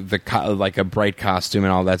the like a bright costume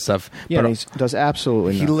and all that stuff. Yeah, but and he does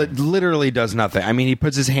absolutely he nothing. literally does nothing. I mean, he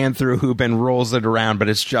puts his hand through a hoop and rolls it around, but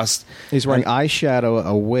it's just He's wearing eyeshadow,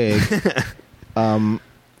 a wig,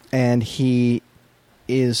 and he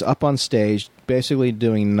is up on stage basically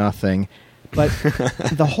doing nothing. But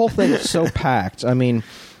the whole thing is so packed. I mean,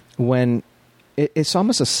 when it's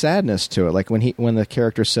almost a sadness to it. Like when the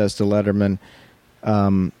character says to Letterman,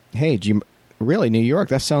 "Hey, do you really New York?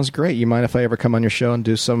 That sounds great. You mind if I ever come on your show and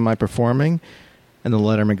do some of my performing?" And then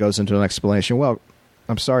Letterman goes into an explanation. Well,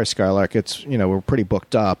 I'm sorry, Skylark. It's we're pretty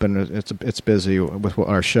booked up and it's busy with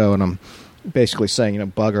our show, and I'm basically saying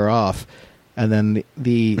bugger off. And then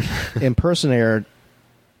the impersonator,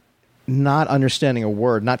 not understanding a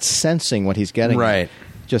word, not sensing what he's getting, Right.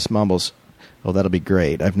 just mumbles, "Oh, that'll be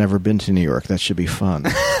great. I've never been to New York. That should be fun."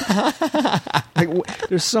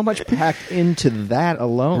 There's so much packed into that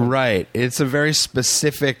alone. right. It's a very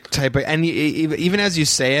specific type of, and even as you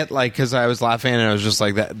say it, like because I was laughing and I was just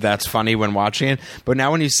like that's funny when watching it, but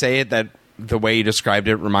now when you say it, that the way you described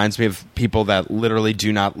it reminds me of people that literally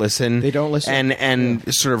do not listen. They don't listen. and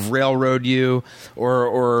sort of railroad you,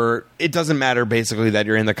 or it doesn't matter basically that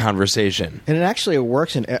you're in the conversation. And it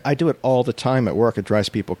works, and I do it all the time at work. It drives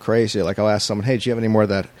people crazy. Like I'll ask someone, "Hey, do you have any more of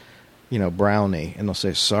that, brownie?" And they'll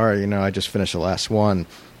say, "Sorry, I just finished the last one." And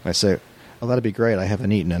I say, Oh, that'd be great. I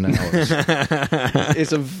haven't eaten in hours.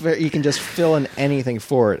 It's you can just fill in anything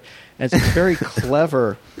for it. And it's very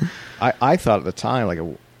clever. I thought at the time, like,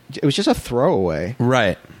 it was just a throwaway.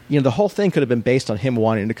 Right. You know, the whole thing could have been based on him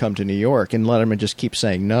wanting to come to New York, and Letterman just keeps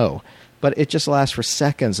saying no. But it just lasts for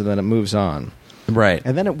seconds, and then it moves on. Right.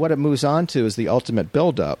 And then what it moves on to is the ultimate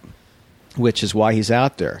build-up, which is why he's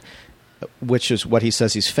out there, which is what he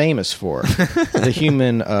says he's famous for. The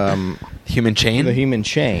human chain? The human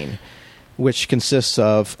chain, which consists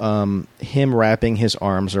of him wrapping his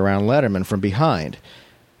arms around Letterman from behind.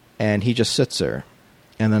 And he just sits there.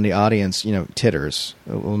 And then the audience, titters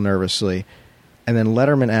a little nervously. And then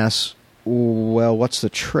Letterman asks, well, what's the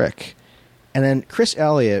trick? And then Chris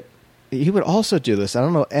Elliott, he would also do this. I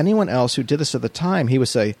don't know anyone else who did this at the time. He would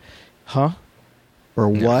say, huh? Or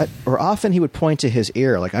what? Or often he would point to his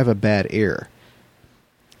ear, like, I have a bad ear.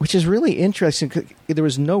 Which is really interesting. There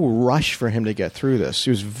was no rush for him to get through this. He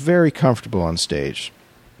was very comfortable on stage.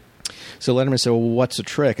 So Letterman said, well, what's the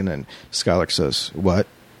trick? And then Skylark says, what?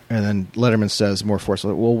 And then Letterman says more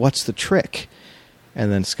forcefully, well, what's the trick?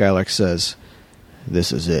 And then Skylark says,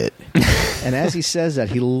 this is it. And as he says that,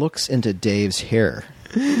 he looks into Dave's hair.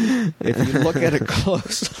 If you look at it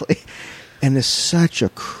closely, and it's such a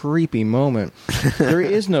creepy moment. There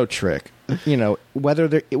is no trick.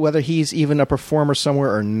 Whether he's even a performer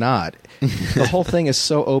somewhere or not, the whole thing is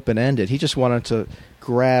so open-ended. He just wanted to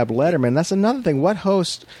grab Letterman. That's another thing. What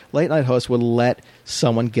late night host would let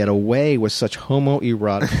someone get away with such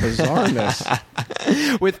homoerotic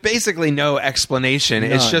bizarreness? With basically no explanation.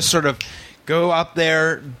 None. It's just sort of go up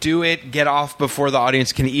there, do it, get off before the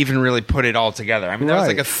audience can even really put it all together. I mean, that was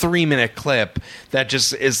like a 3-minute clip that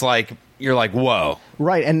just is like, you're like, whoa.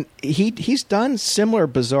 Right, and he's done similar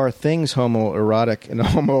bizarre things, in a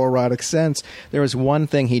homoerotic sense. There was one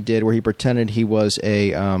thing he did where he pretended he was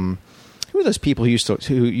a who are those people who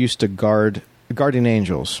used to guard guardian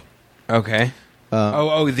angels? Okay.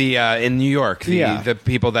 In New York, the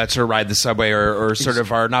people that sort of ride the subway or sort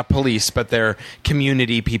of are not police, but they're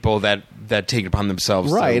community people that take it upon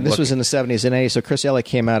themselves. Right, this was in the 70s and 80s, so Chris Elliott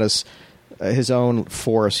came out as his own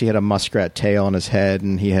force. He had a muskrat tail on his head,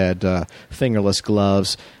 and he had fingerless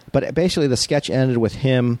gloves. But basically, the sketch ended with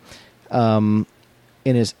him in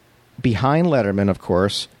his behind Letterman, of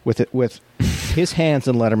course, with his hands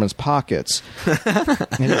in Letterman's pockets,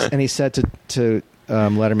 and he said to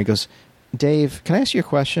Letterman, he goes, Dave, can I ask you a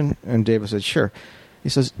question? And Dave said, sure. He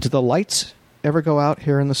says, do the lights ever go out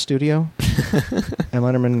here in the studio? And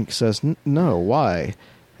Letterman says, no, why?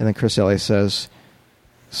 And then Chris Elliott says,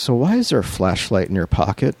 so why is there a flashlight in your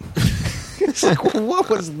pocket? It's like, what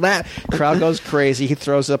was that? Crowd goes crazy. He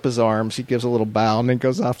throws up his arms. He gives a little bow and then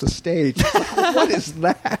goes off the stage. Like, what is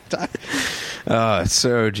that? It's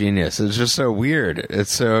so genius. It's just so weird.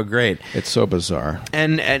 It's so great. It's so bizarre.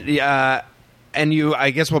 And you,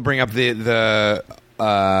 I guess we'll bring up the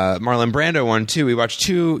Marlon Brando one too. We watched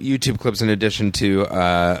 2 YouTube clips in addition to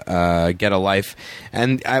Get a Life.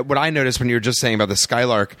 And what I noticed when you were just saying about the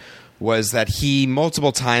Skylark was that he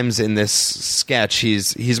multiple times in this sketch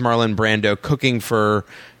he's Marlon Brando cooking for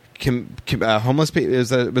homeless people. Was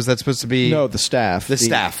that supposed to be the staff? The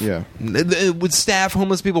staff, yeah. With staff,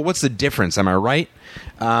 homeless people, what's the difference? Am I right?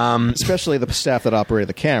 Especially the staff that operated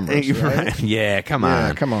the cameras. Right? Yeah, come on.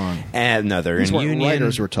 Yeah, come on. And no, they're These in weren't union.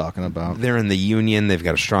 Writers we're talking about. They're in the union. They've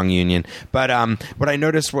got a strong union. But what I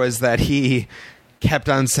noticed was that he kept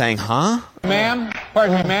on saying, huh? Ma'am?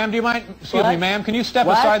 Pardon me, ma'am. Do you mind? Excuse me, ma'am. Can you step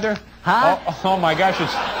aside there? Huh? Oh, my gosh.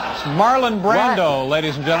 It's Marlon Brando,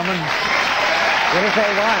 ladies and gentlemen. What did they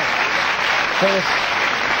want?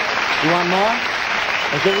 You want more?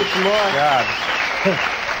 I'll give you some more. God.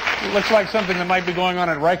 Looks like something that might be going on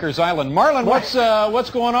at Rikers Island. Marlon, what's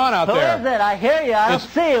going on out there? Who is it? I hear you. I don't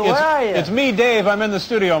see you. Where are you? It's me, Dave. I'm in the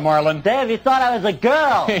studio, Marlon. Dave, you thought I was a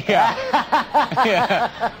girl. Yeah.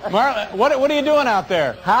 Marlon, what are you doing out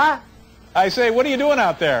there? Huh? I say, what are you doing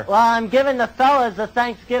out there? Well, I'm giving the fellas a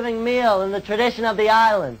Thanksgiving meal in the tradition of the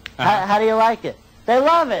island. How do you like it? They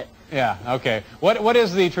love it. Yeah, okay. What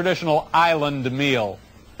is the traditional island meal?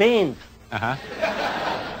 Beans. Uh-huh.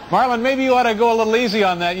 Marlon, maybe you ought to go a little easy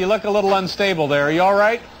on that. You look a little unstable there. Are you all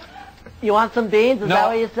right? You want some beans? Is that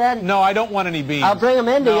what you said? No, I don't want any beans. I'll bring them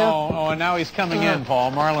in to you. Oh, and now he's coming in,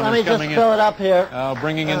 Paul. Marlon Let me is coming just in. fill it up here. Oh,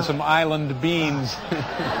 bringing in some island beans.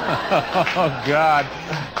 Oh, God.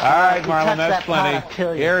 All right, Marlon, that's plenty.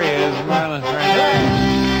 Here he is, Marlon.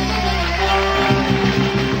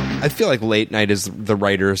 I feel like late night is the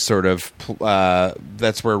writer's sort of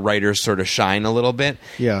that's where writers sort of shine a little bit.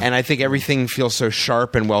 Yeah. And I think everything feels so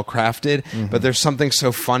sharp and well crafted, but there's something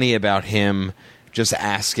so funny about him just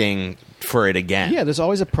asking for it again. Yeah, there's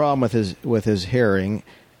always a problem with his hearing,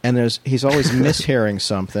 and he's always mishearing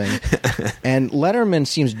something. And Letterman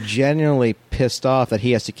seems genuinely pissed off that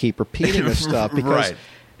he has to keep repeating this stuff because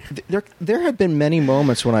there have been many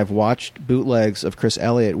moments when I've watched bootlegs of Chris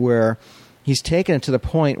Elliott where he's taken it to the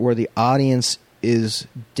point where the audience is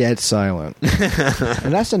dead silent.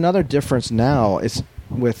 And that's another difference now. It's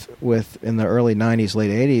with in the early 90s, late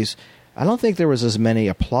 80s, I don't think there was as many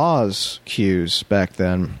applause cues back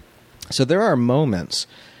then. So there are moments.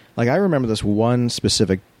 Like I remember this one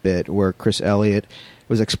specific bit where Chris Elliott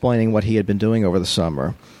was explaining what he had been doing over the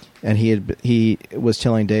summer. And he was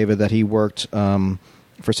telling David that he worked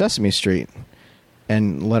for Sesame Street.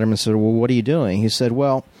 And Letterman said, well, what are you doing? He said,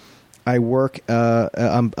 well, I work,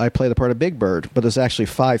 I play the part of Big Bird, but there's actually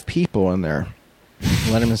 5 people in there.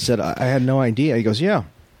 Letterman said, I had no idea. He goes, yeah,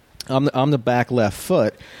 I'm the back left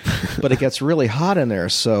foot, but it gets really hot in there,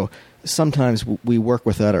 so sometimes we work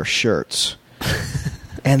without our shirts.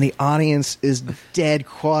 And the audience is dead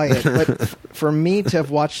quiet. But for me to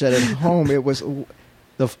have watched that at home, it was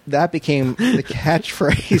that became the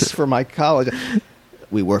catchphrase for my college.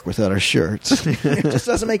 We work without our shirts. It just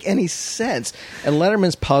doesn't make any sense. And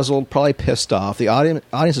Letterman's puzzled, probably pissed off. The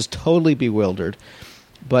audience is totally bewildered.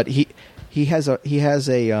 But he has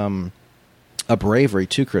a bravery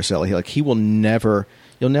to Chris Elliott. Like you'll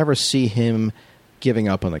never see him giving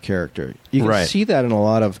up on the character. You can see that in a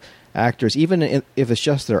lot of actors, even if it's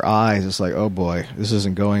just their eyes. It's like, oh boy, this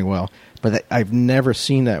isn't going well. But I've never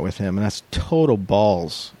seen that with him, and that's total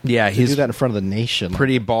balls. Yeah, he's do that in front of the nation.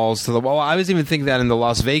 Pretty balls to the wall. I was even thinking that in the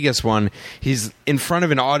Las Vegas one, he's in front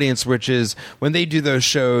of an audience, which is when they do those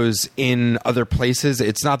shows in other places,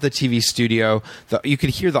 it's not the TV studio. You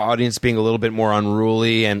could hear the audience being a little bit more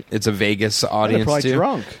unruly, and it's a Vegas audience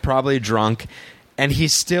too. Probably drunk. And he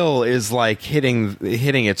still is like hitting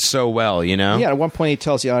it so well, you know? Yeah, at one point he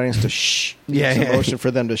tells the audience to shh. Yeah, a motion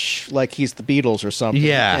for them to shh, like he's the Beatles or something.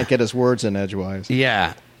 Yeah. He can't get his words in edgewise.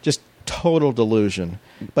 Yeah. Just total delusion.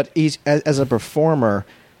 But he's as a performer,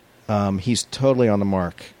 he's totally on the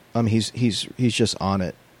mark. He's just on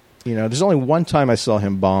it. You know, there's only one time I saw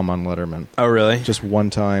him bomb on Letterman. Oh, really? Just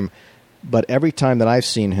one time. But every time that I've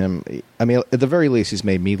seen him, I mean, at the very least, he's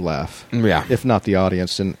made me laugh. Yeah. If not the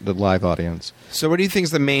audience and the live audience. So what do you think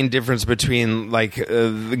is the main difference between, like,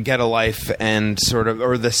 the Get a Life and sort of,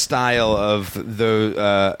 or the style of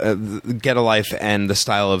the Get a Life and the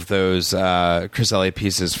style of those Chris Elliott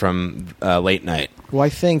pieces from Late Night? Well, I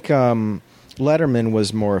think Letterman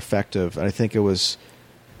was more effective. I think it was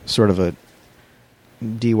sort of a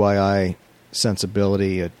DIY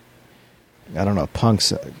sensibility, punk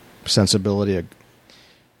sensibility,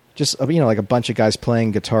 just like a bunch of guys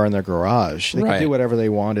playing guitar in their garage. They could do whatever they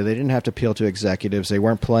wanted. They didn't have to appeal to executives. They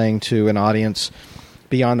weren't playing to an audience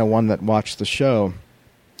beyond the one that watched the show,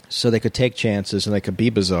 so they could take chances and they could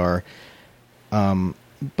be bizarre.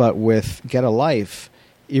 But with Get a Life,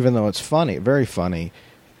 even though it's funny, very funny,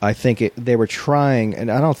 I think they were trying,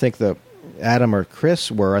 and I don't think that Adam or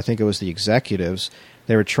Chris were. I think it was the executives.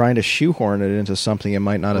 They were trying to shoehorn it into something it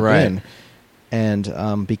might not have been.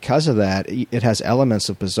 And because of that, it has elements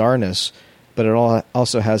of bizarreness, but it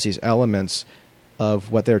also has these elements of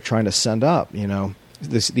what they're trying to send up,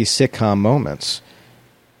 these sitcom moments.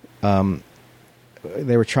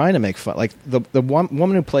 They were trying to make fun. Like the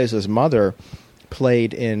woman who plays his mother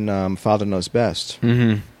played in Father Knows Best.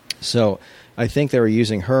 Mm-hmm. So I think they were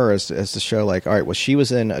using her as the show, like, all right, well, she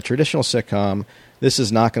was in a traditional sitcom. This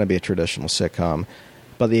is not going to be a traditional sitcom.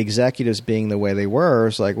 But the executives being the way they were,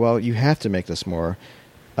 it's like, well, you have to make this more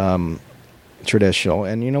traditional.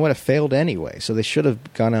 And you know what? It failed anyway. So they should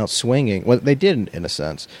have gone out swinging. Well, they didn't, in a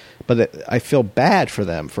sense. But I feel bad for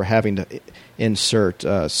them for having to insert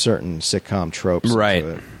certain sitcom tropes. Right.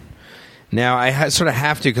 Into it. Now, I sort of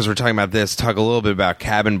have to, because we're talking about this, talk a little bit about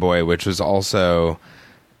Cabin Boy, which was also...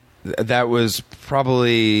 That was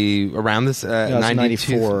probably around this...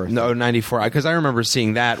 94. No, 94. Because I remember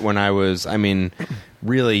seeing that when I was,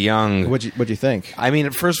 really young. What'd you think?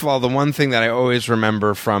 First of all, the one thing that I always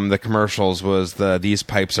remember from the commercials was these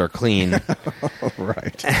pipes are clean.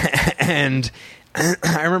 Right. And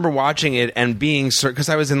I remember watching it and being... Because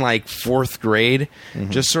I was in, like, 4th grade,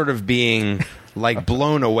 just sort of being... like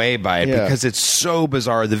blown away by it because it's so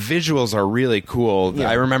bizarre. The visuals are really cool. Yeah.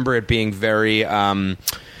 I remember it being very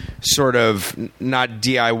sort of not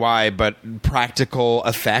DIY but practical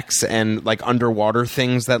effects and like underwater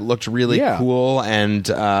things that looked really cool. And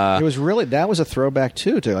it was really, that was a throwback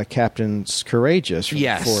too to like Captain's Courageous from the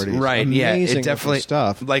 40s. Right. Amazing it definitely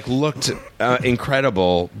stuff. Like looked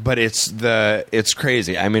incredible, but it's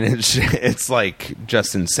crazy. It's like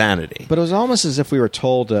just insanity. But it was almost as if we were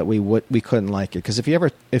told that we couldn't like it, because if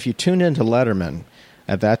you tuned into Letterman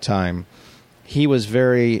at that time, he was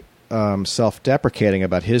very self-deprecating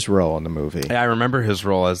about his role in the movie. I remember his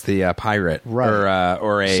role as the pirate, right?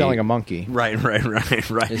 Or selling a monkey, right. He's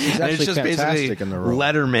actually it's just fantastic in the role.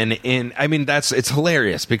 Letterman in. I mean, it's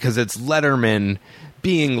hilarious because it's Letterman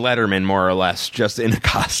being Letterman, more or less, just in a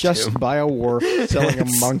costume, just by a wharf selling a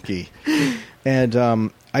monkey. And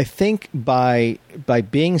I think by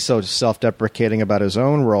being so self-deprecating about his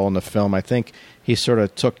own role in the film, I think he sort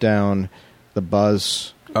of took down the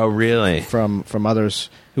buzz. Oh, really? From others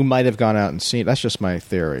who might have gone out and seen. That's just my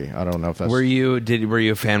theory. I don't know if that's. Were you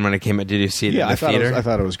a fan when it came out? Did you see it in the theater? I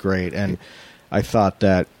thought it was great, and I thought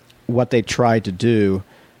that what they tried to do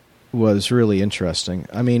was really interesting.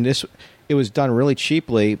 I mean, it was done really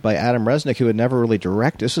cheaply by Adam Resnick, who had never really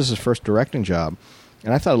directed. This is his first directing job.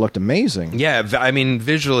 And I thought it looked amazing. Yeah, I mean,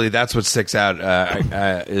 visually, that's what sticks out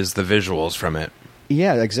is the visuals from it.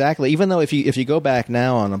 Yeah, exactly. Even though if you go back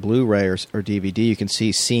now on a Blu-ray or DVD, you can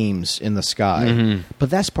see seams in the sky. Mm-hmm. But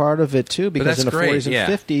that's part of it, too, because in the 40s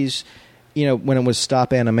and 50s, when it was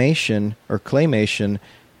stop animation or claymation,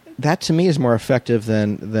 that to me is more effective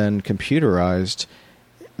than computerized.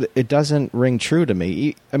 It doesn't ring true to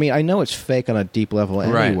me. I mean, I know it's fake on a deep level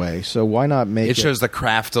anyway, right. So why not make it... It shows the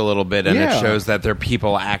craft a little bit, and it shows that there are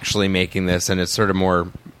people actually making this, and it's sort of more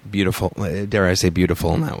beautiful, dare I say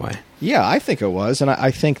beautiful in that way. Yeah, I think it was, and I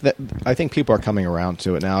think people are coming around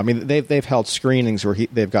to it now. I mean, they've held screenings where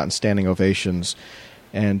they've gotten standing ovations,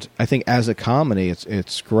 and I think as a comedy,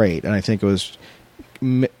 it's great, and I think it was...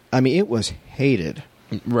 I mean, it was hated.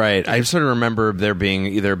 Right. I sort of remember there being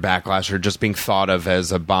either backlash or just being thought of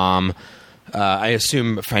as a bomb. I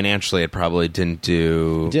assume financially it probably didn't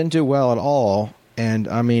do well at all. And,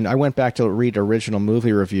 I mean, I went back to read original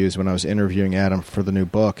movie reviews when I was interviewing Adam for the new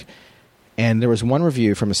book. And there was one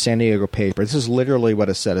review from a San Diego paper. This is literally what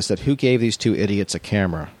it said. It said, "Who gave these two idiots a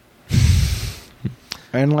camera?"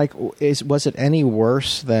 And, like, was it any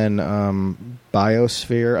worse than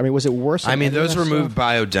Biosphere? I mean, was it worse than those were moved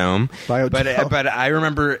Biodome. But I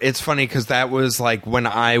remember, it's funny because that was, like, when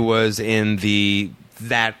I was in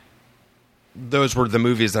those were the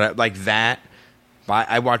movies that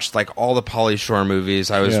I watched, like, all the Pauly Shore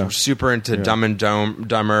movies. I was super into Dumb and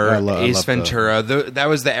Dumber, Ace Ventura. That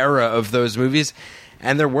was the era of those movies.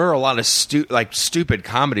 And there were a lot of stupid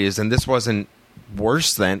comedies, and this wasn't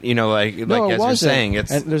worse than as you're saying,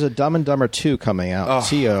 it's and there's a Dumb and Dumber 2 coming out.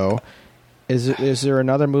 T.O. Is there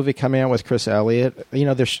another movie coming out with Chris Elliott?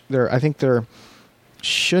 I think there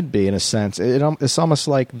should be, in a sense. It's almost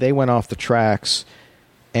like they went off the tracks,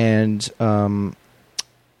 and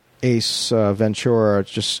Ace Ventura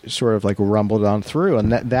just sort of like rumbled on through,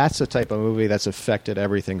 and that's the type of movie that's affected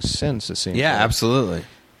everything since. It seems. Yeah, absolutely.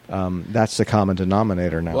 That's the common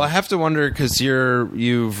denominator now. Well, I have to wonder because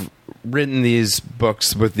you've written these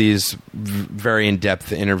books with these very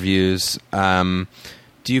in-depth interviews.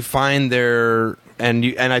 Do you find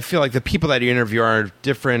and I feel like the people that you interview are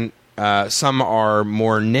different. Some are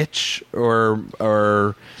more niche,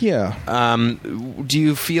 or yeah. Do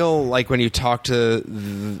you feel like when you talk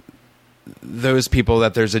to those people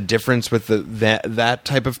that there's a difference with that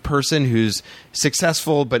type of person who's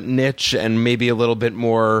successful but niche and maybe a little bit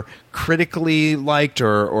more critically liked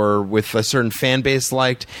or with a certain fan base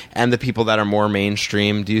liked, and the people that are more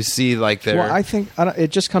mainstream? Do you see like there? Well, I think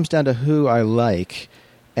it just comes down to who I like,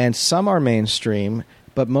 and some are mainstream,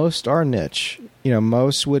 but most are niche.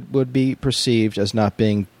 Most would be perceived as not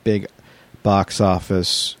being big box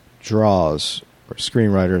office draws or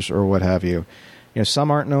screenwriters or what have you.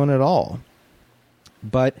 Some aren't known at all.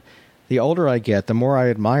 But the older I get, the more I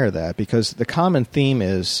admire that, because the common theme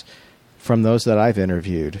is, from those that I've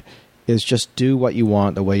interviewed, is just do what you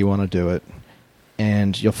want the way you want to do it,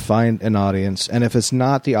 and you'll find an audience. And if it's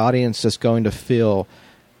not the audience that's going to fill,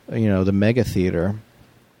 the mega theater,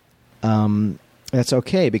 that's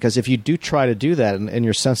okay, because if you do try to do that and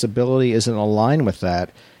your sensibility isn't aligned with that,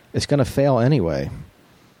 it's going to fail anyway.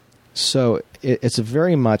 So it's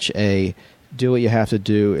very much a do what you have to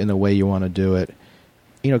do in the way you want to do it.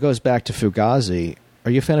 It goes back to Fugazi.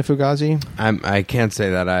 Are you a fan of Fugazi? I can't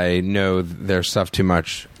say that I know their stuff too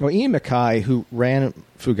much. Well, Ian MacKaye, who ran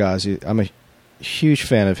Fugazi, I'm a huge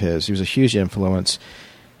fan of his. He was a huge influence.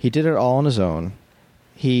 He did it all on his own.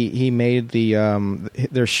 He made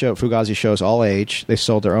their show, Fugazi shows, all age. They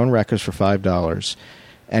sold their own records for $5,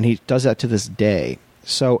 and he does that to this day.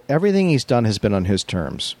 So everything he's done has been on his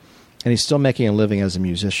terms, and he's still making a living as a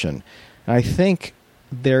musician. And I think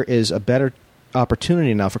there is a better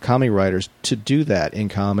opportunity now for comedy writers to do that in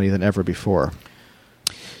comedy than ever before.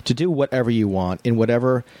 To do whatever you want in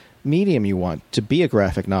whatever medium you want, to be a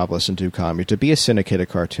graphic novelist and do comedy, to be a syndicated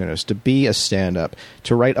cartoonist, to be a stand-up,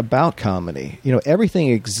 to write about comedy. Everything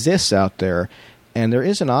exists out there, and there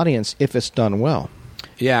is an audience if it's done well.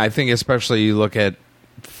 Yeah, I think especially you look at,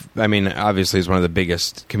 obviously he's one of the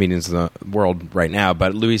biggest comedians in the world right now,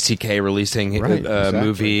 but Louis C.K. releasing a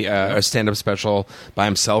movie, a stand-up special by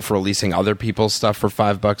himself, releasing other people's stuff for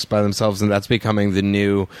 $5 by themselves, and that's becoming the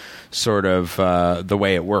new sort of the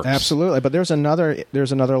way it works. Absolutely, but there's another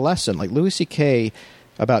lesson. Like Louis C.K.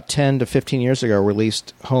 about 10 to 15 years ago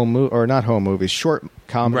released short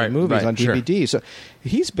comedy movies on DVD. Sure. So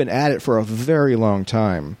he's been at it for a very long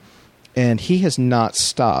time. And he has not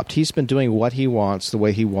stopped. He's been doing what he wants, the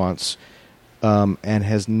way he wants, and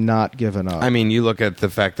has not given up. You look at the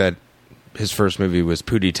fact that his first movie was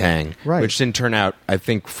Pootie Tang, which didn't turn out, I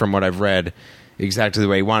think, from what I've read, exactly the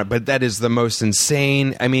way he wanted. But that is the most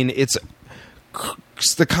insane. It's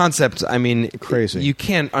the concept. Crazy. You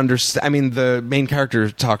can't understand. The main character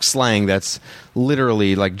talks slang that's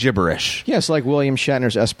literally like gibberish. Yes, like William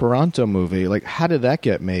Shatner's Esperanto movie. Like, how did that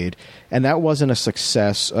get made? And that wasn't a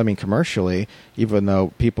success, commercially, even though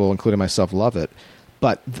people, including myself, love it.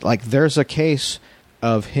 But, there's a case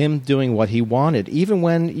of him doing what he wanted, even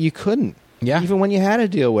when you couldn't. Yeah. Even when you had to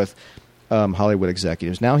deal with Hollywood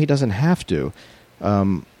executives. Now he doesn't have to.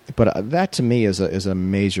 But that, to me, is a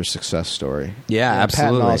major success story. Yeah, and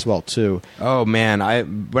absolutely. Patton Oswalt, too. Oh, man.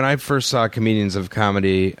 When I first saw Comedians of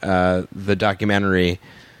Comedy, the documentary,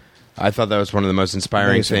 I thought that was one of the most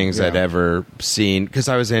inspiring things I'd ever seen. Because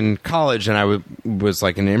I was in college, and I was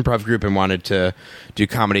like in an improv group and wanted to do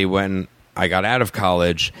comedy when I got out of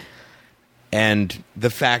college. And the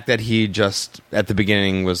fact that he just, at the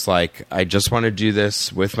beginning, was like, I just want to do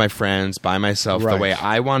this with my friends, by myself, the way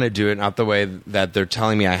I want to do it, not the way that they're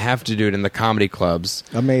telling me I have to do it in the comedy clubs.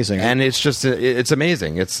 Amazing. And it's just, it's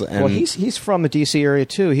amazing. Well, he's from the D.C. area,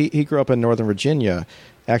 too. He grew up in Northern Virginia.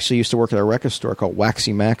 Actually used to work at a record store called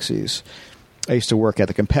Waxy Maxie's. I used to work at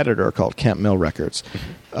the competitor called Kemp Mill Records.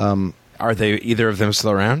 Are they either of them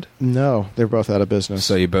still around? No, they're both out of business.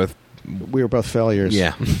 So we were both failures.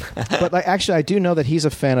 Yeah. But actually, I do know that he's a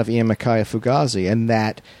fan of Ian Micaiah Fugazi, and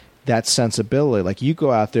that sensibility. Like, you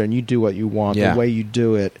go out there and you do what you want, the way you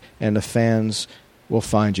do it, and the fans will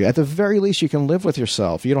find you. At the very least, you can live with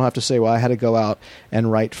yourself. You don't have to say, well, I had to go out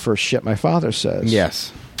and write for shit my father says.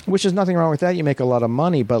 Yes. Which is nothing wrong with that. You make a lot of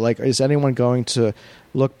money, but is anyone going to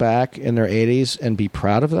look back in their 80s and be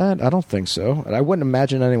proud of that? I don't think so. And I wouldn't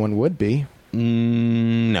imagine anyone would be.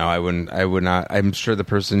 No, I wouldn't. I would not. I'm sure the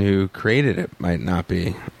person who created it might not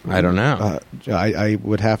be. I don't know. I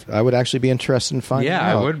would actually be interested in finding out.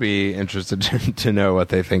 Yeah, I would be interested to know what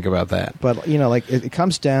they think about that. But it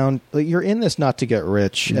comes down. You're in this not to get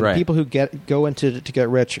rich, and people who go into it to get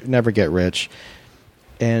rich never get rich.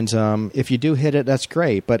 And if you do hit it, that's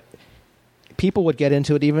great. But people would get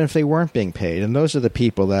into it even if they weren't being paid. And those are the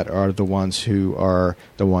people that are the ones who are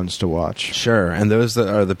the ones to watch. Sure. And those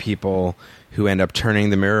are the people who end up turning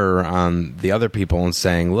the mirror on the other people and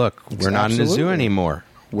saying, look, we're not in a zoo anymore.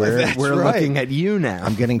 We're looking at you now.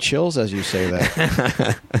 I'm getting chills as you say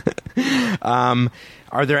that.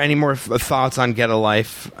 Are there any more thoughts on Get a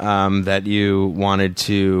Life that you wanted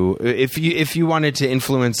to... If you wanted to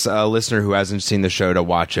influence a listener who hasn't seen the show to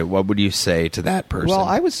watch it, what would you say to that person? Well,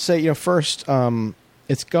 I would say, first,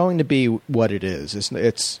 it's going to be what it is. It's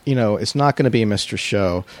not going to be Mr.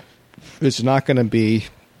 Show. It's not going to be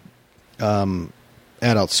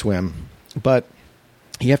Adult Swim. But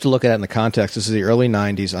you have to look at it in the context. This is the early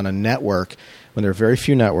 90s on a network when there are very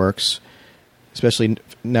few networks, especially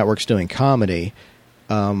networks doing comedy.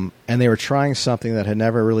 And they were trying something that had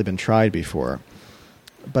never really been tried before.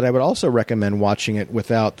 But I would also recommend watching it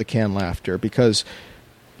without the canned laughter because,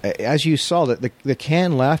 as you saw, the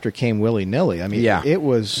canned laughter came willy-nilly.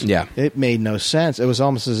 It made no sense. It was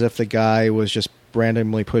almost as if the guy was just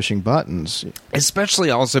randomly pushing buttons.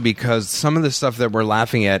 Especially also because some of the stuff that we're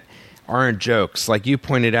laughing at aren't jokes. Like you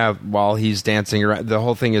pointed out while he's dancing around, the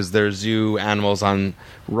whole thing is there's zoo animals on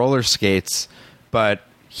roller skates, but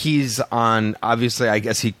he's on, obviously, I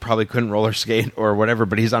guess he probably couldn't roller skate or whatever,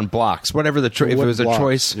 but he's on blocks. Whatever if it was a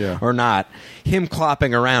choice or not, him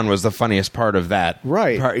clopping around was the funniest part of that.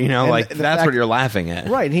 Right. Part, that's what you're laughing at.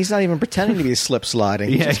 Right, and he's not even pretending to be slip sliding.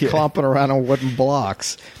 He's just clomping around on wooden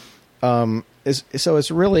blocks. So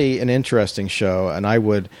it's really an interesting show, and I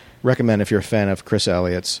would recommend if you're a fan of Chris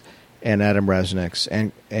Elliott's and Adam Resnick's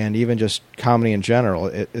and even just comedy in general.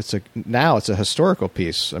 It's a historical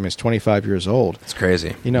piece. I mean, it's 25 years old. It's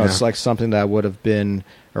crazy. It's like something that would have been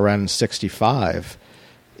around in 65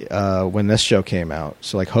 when this show came out.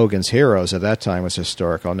 So like Hogan's Heroes at that time was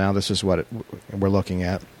historical. Now this is what we're looking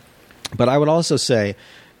at. But I would also say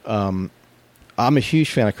I'm a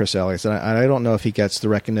huge fan of Chris Elliott, and I don't know if he gets the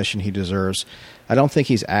recognition he deserves. I don't think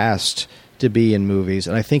he's asked to be in movies,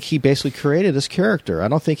 and I think he basically created this character. I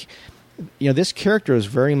don't think, this character is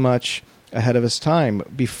very much ahead of his time.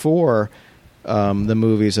 Before the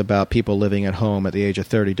movies about people living at home at the age of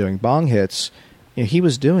 30 doing bong hits, he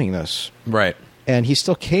was doing this. Right. And he's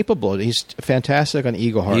still capable. He's fantastic on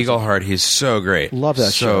Eagleheart. Eagleheart, he's so great. Love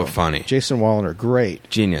that show. So funny. Jason Wallner, great.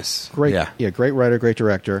 Genius. Great. Yeah, great writer, great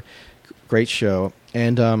director, great show.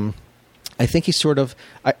 And I think he's sort of...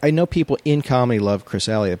 I know people in comedy love Chris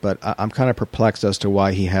Elliott, but I'm kind of perplexed as to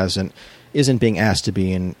why he isn't being asked to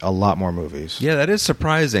be in a lot more movies. Yeah, that is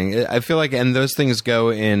surprising. I feel like, and those things go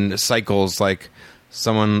in cycles, like...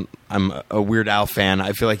 I'm a Weird Al fan.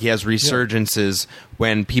 I feel like he has resurgences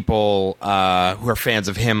when people who are fans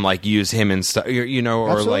of him like use him and stuff, or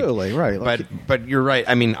absolutely, like right. But you're right.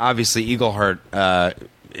 I mean, obviously, Eagleheart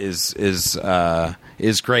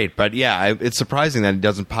is great, but yeah, it's surprising that he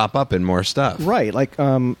doesn't pop up in more stuff. Right, like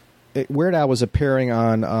Weird Al was appearing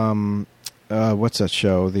on what's that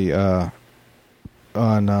show? It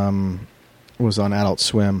was on Adult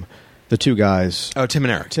Swim. The two guys. Oh, Tim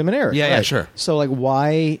and Eric. Yeah, right. Yeah, sure. So, like,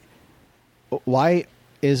 why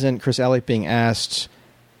isn't Chris Elliott being asked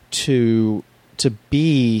to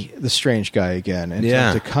be the strange guy again and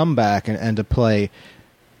to come back and to play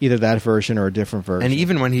either that version or a different version? And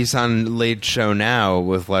even when he's on Late Show Now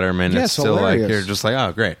with Letterman, it's still hilarious. Like you're just like,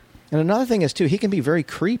 oh, great. And another thing is, too, he can be very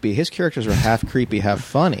creepy. His characters are half creepy, half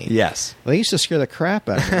funny. Yes. They used to scare the crap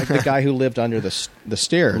out of me, like the guy who lived under the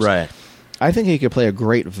stairs. Right. I think he could play a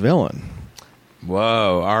great villain.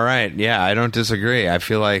 Whoa! All right, yeah, I don't disagree. I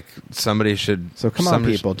feel like somebody should. So come on,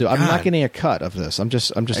 people, I'm not getting a cut of this. I'm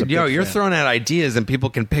just. A you're fan. throwing out ideas and people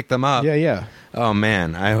can pick them up. Yeah. Oh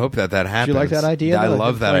man, I hope that happens. Do you like that idea? I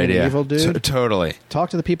love that idea. Evil dude? Totally. Talk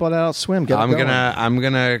to the people at Adult Swim. Get I'm going.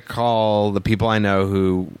 gonna call the people I know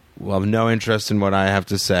who will have no interest in what I have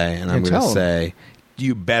to say, and I'm gonna say,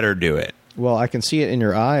 you better do it. Well, I can see it in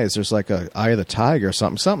your eyes. There's like a Eye of the Tiger or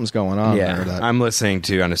something. Something's going on there. I'm listening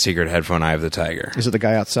to, on a secret headphone, Eye of the Tiger. Is it the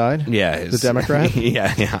guy outside? Yeah. The Democrat?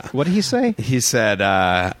 Yeah. What did he say? He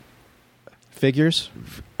said... figures?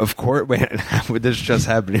 Of course. Wait, this just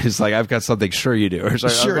happened. He's like, I've got something. Sure you do. Or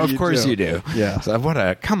like, sure of course you do. Yeah.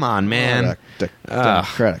 So come on, man.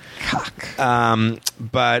 Democratic cock.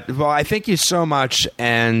 But, well, I thank you so much,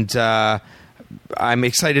 and... I'm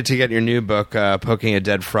excited to get your new book, Poking a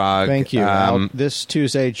Dead Frog. Thank you. Out this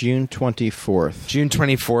Tuesday, June 24th. June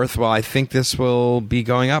 24th. Well, I think this will be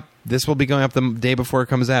going up. This will be going up the day before it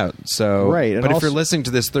comes out. So, right. But if you're listening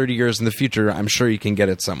to this 30 years in the future, I'm sure you can get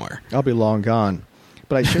it somewhere. I'll be long gone.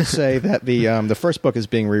 But I should say that the first book is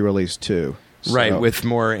being re-released too. So, right, with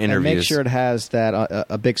more interviews. And make sure it has that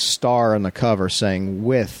a big star on the cover saying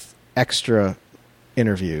with extra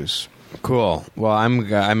interviews. Cool. Well,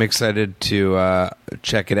 I'm excited to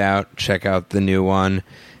check it out. Check out the new one,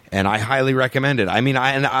 and I highly recommend it. I mean,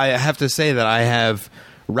 I have to say that I have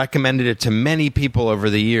recommended it to many people over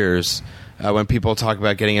the years. When people talk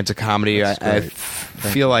about getting into comedy, I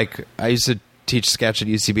feel like I used to teach sketch at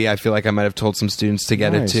UCB. I feel like I might have told some students to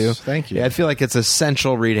get it too. Thank you. Yeah, I feel like it's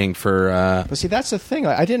essential reading for. But see, that's the thing.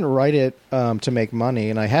 I didn't write it to make money,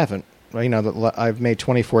 and I haven't. I've made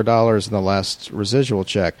 $24 in the last residual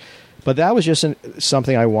check. But that was just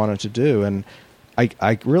something I wanted to do, and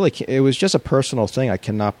I really it was just a personal thing. I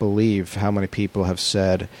cannot believe how many people have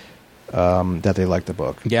said that they liked the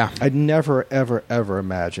book. Yeah, I'd never, ever, ever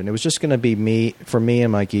imagined it was just going to be me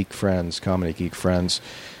and my geek friends, comedy geek friends.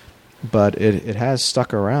 But it has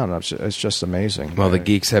stuck around. It's just amazing. Well, the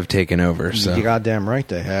geeks have taken over. So you're goddamn right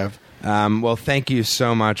they have. Well, thank you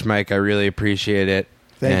so much, Mike. I really appreciate it.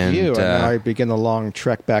 Thank you. And now I begin the long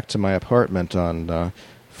trek back to my apartment on.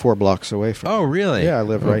 4 blocks away from. Oh, really? Yeah, I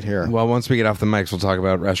live right here. Well, once we get off the mics, we'll talk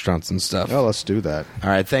about restaurants and stuff. Oh, let's do that. All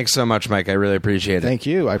right. Thanks so much, Mike. I really appreciate it. Thank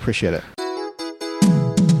you. I appreciate it.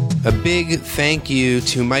 A big thank you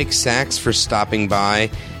to Mike Sachs for stopping by,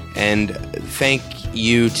 and thank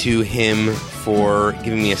you to him for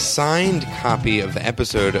giving me a signed copy of the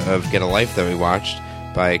episode of Get a Life that we watched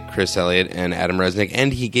by Chris Elliott and Adam Resnick,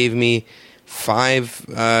 and he gave me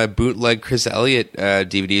 5 bootleg Chris Elliott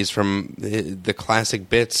DVDs from the classic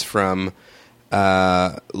bits from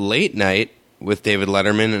Late Night with David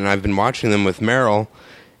Letterman, and I've been watching them with Meryl,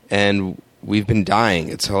 and we've been dying.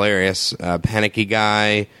 It's hilarious. Panicky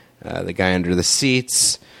Guy, The Guy Under the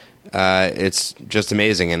Seats, It's just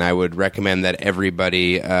amazing, and I would recommend that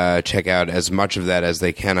everybody check out as much of that as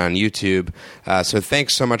they can on YouTube. So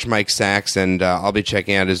thanks so much, Mike Sachs, and I'll be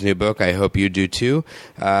checking out his new book. I hope you do too.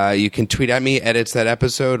 You can tweet at me at It's That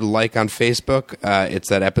Episode, like on Facebook, It's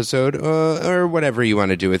That Episode, or whatever you want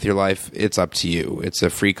to do with your life. It's up to you. It's a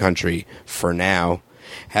free country for now.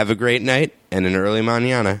 Have a great night and an early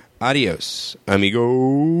mañana. Adios,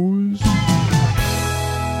 amigos.